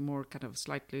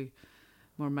slightly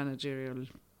more managerial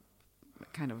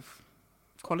kind of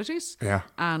qualities. Yeah.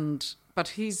 But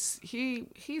he's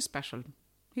special.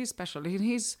 He's special.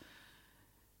 He's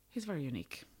very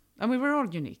unique. I mean, we're all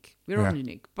unique. We're all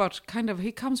unique. But kind of,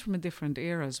 he comes from a different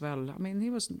era as well. I mean, he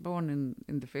wasn't born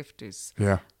in the 50s.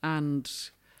 Yeah. And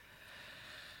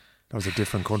that was a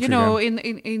different country. You know, then.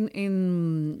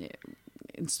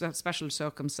 in special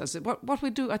circumstances, what we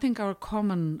do, I think our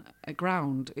common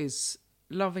ground is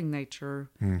loving nature,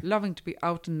 loving to be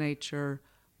out in nature,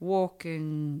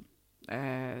 walking,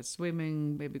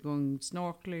 swimming, maybe going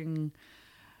snorkeling,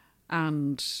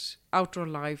 and outdoor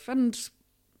life, and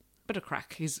bit of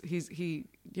crack. He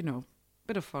you know,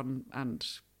 bit of fun and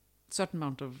certain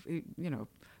amount of, you know,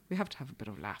 we have to have a bit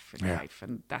of laugh in life,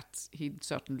 and that's, he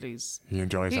certainly is. He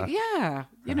enjoys that. Yeah,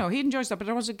 you know, he enjoys that, but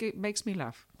it also makes me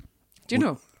laugh. Do you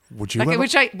know? Would you? Like,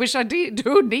 which I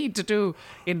do need to do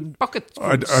in buckets.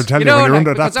 I'll tell you, when you're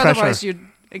under that pressure, otherwise you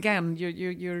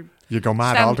go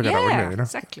mad altogether, wouldn't you? You know?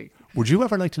 Exactly. Would you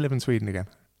ever like to live in Sweden again?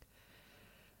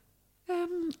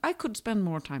 I could spend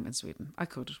more time in Sweden. I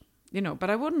could, you know, but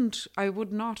I wouldn't. I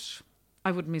would not.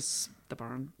 I would miss the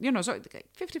Burren. You know, so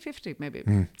 50-50 maybe,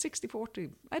 60-40.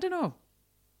 I don't know.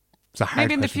 It's a hard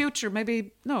maybe in the question. future,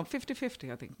 maybe, no,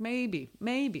 50-50 I think. Maybe.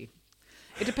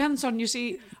 It depends on, you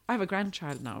see, I have a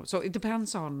grandchild now, so it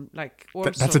depends on, like,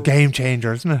 also... That's a game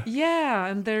changer, isn't it? Yeah,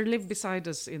 and they live beside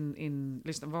us in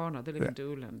Listervarna. They live in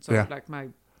Doireann. So, like, my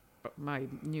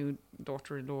new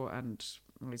daughter-in-law and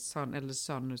my eldest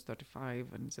son, who's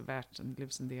 35, and he's a vet and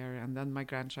lives in the area, and then my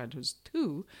grandchild, who's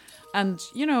 2. And,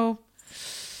 you know,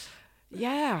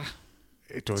 yeah...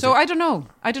 So I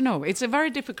don't know. It's a very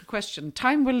difficult question.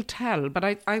 Time will tell, but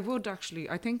I would actually,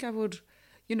 I think I would,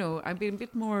 you know, I'd be a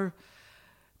bit more,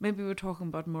 maybe we're talking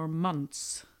about more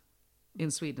months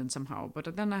in Sweden somehow,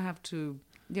 but then I have to,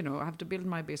 you know, I have to build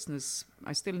my business.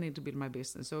 I still need to build my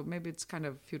business. So maybe it's kind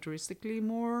of futuristically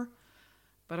more,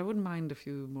 but I wouldn't mind a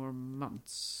few more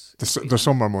months. The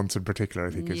summer months in particular,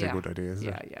 I think, is a good idea, isn't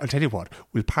it? Yeah. I'll tell you what,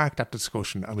 we'll park that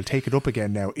discussion and we'll take it up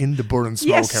again now in the Burren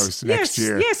Smokehouse next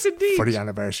year. Yes, indeed. For the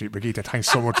anniversary. Brigitte, thanks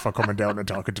so much for coming down and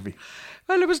talking to me.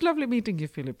 Well, it was lovely meeting you,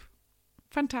 Philip.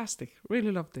 Fantastic.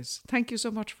 Really loved this. Thank you so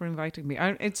much for inviting me.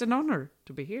 It's an honour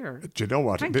to be here. Do you know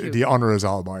what? Thank you. The honour is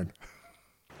all mine.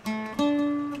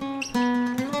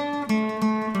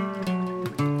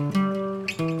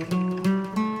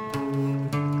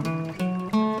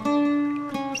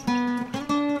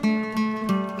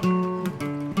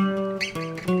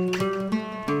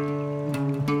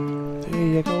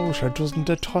 Sure, doesn't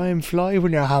the time fly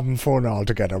when you're having fun all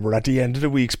together? We're at the end of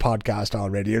the week's podcast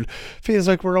already. It feels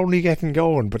like we're only getting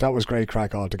going, but that was great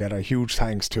crack altogether. Huge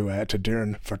thanks to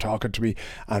Doireann for talking to me,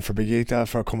 and for Birgitta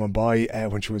for coming by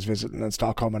when she was visiting in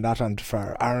Stockholm and that, and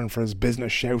for Aaron for his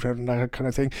business shout out and that kind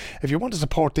of thing. If you want to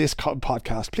support this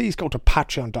podcast, please go to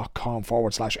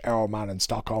patreon.com/Euroman in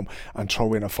Stockholm and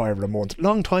throw in a $5 a month.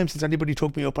 Long time since anybody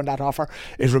took me up on that offer.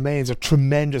 It remains a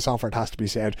tremendous offer, it has to be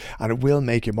said, and it will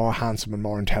make you more handsome and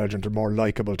more intelligent and more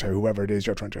likeable to whoever it is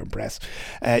you're trying to impress.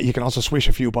 You can also swish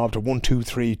a few bob to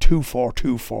 123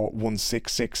 2424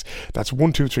 166. That's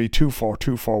 123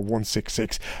 2424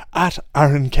 166 at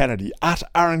Aaron Kennedy, at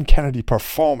Aaron Kennedy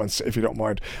Performance, if you don't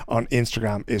mind, on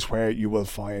Instagram is where you will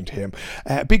find him.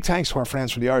 Big thanks to our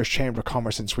friends from the Irish Chamber of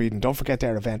Commerce in Sweden. Don't forget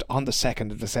their event on the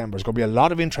 2nd of December. There's going to be a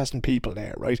lot of interesting people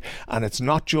there, right? And it's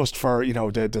not just for, you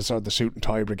know, the suit and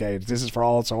tie brigade. This is for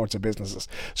all sorts of businesses.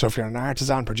 So if you're an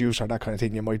artisan producer, that kind of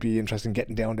thing, you might be interested in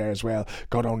getting down there as well.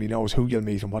 God only knows who you'll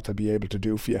meet and what they'll be able to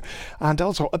do for you. And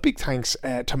also a big thanks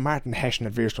to Martin Hessian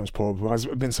at Veerstrom's Pub, who has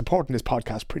been supporting this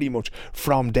podcast pretty much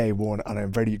from day one, and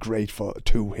I'm very grateful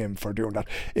to him for doing that.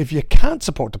 If you can't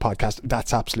support the podcast,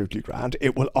 that's absolutely grand.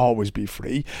 It will always be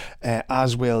free,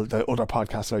 as will the other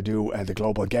podcasts I do, the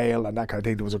Global Gale and that kind of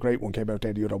thing. There was a great one came out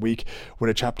there the other week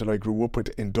with a chap that I grew up with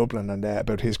in Dublin, and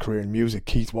about his career in music,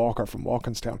 Keith Walker from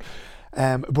Walkinstown.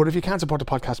 But if you can't support the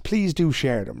podcast, please do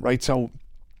share them, right? So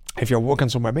if you're working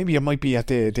somewhere, maybe you might be at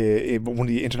the one of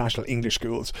the international English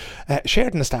schools, share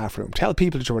it in the staff room. Tell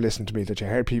people that you were listening to me, that you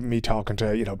heard me talking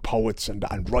to, you know, poets and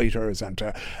writers, and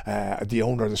the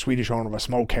owner, the Swedish owner of a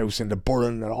smokehouse in the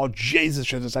Burren, and all. Jesus,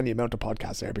 sure, there's any amount of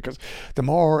podcasts there, because the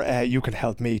more you can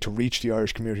help me to reach the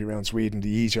Irish community around Sweden, the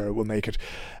easier it will make it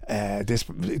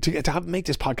make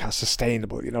this podcast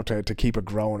sustainable, you know, to keep it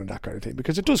growing and that kind of thing,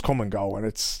 because it does come and go, and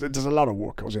there's a lot of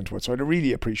work goes into it, so I'd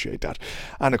really appreciate that.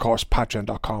 And of course,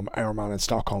 patreon.com Ironman in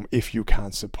Stockholm if you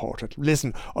can support it.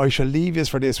 Listen, I shall leave you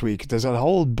for this week. There's a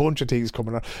whole bunch of things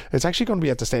coming on. It's actually going to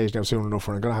be at the stage now soon enough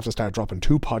where I'm going to have to start dropping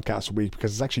 2 podcasts a week,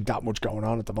 because there's actually that much going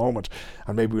on at the moment,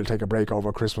 and maybe we'll take a break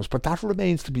over Christmas, but that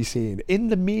remains to be seen. In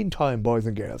the meantime, boys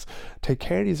and girls, take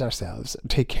care of yourselves,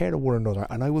 take care of one another,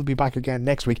 and I will be back again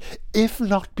next week, if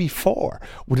not before,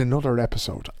 with another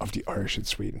episode of the Irish in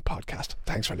Sweden podcast.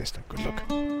 Thanks for listening. Good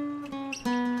luck.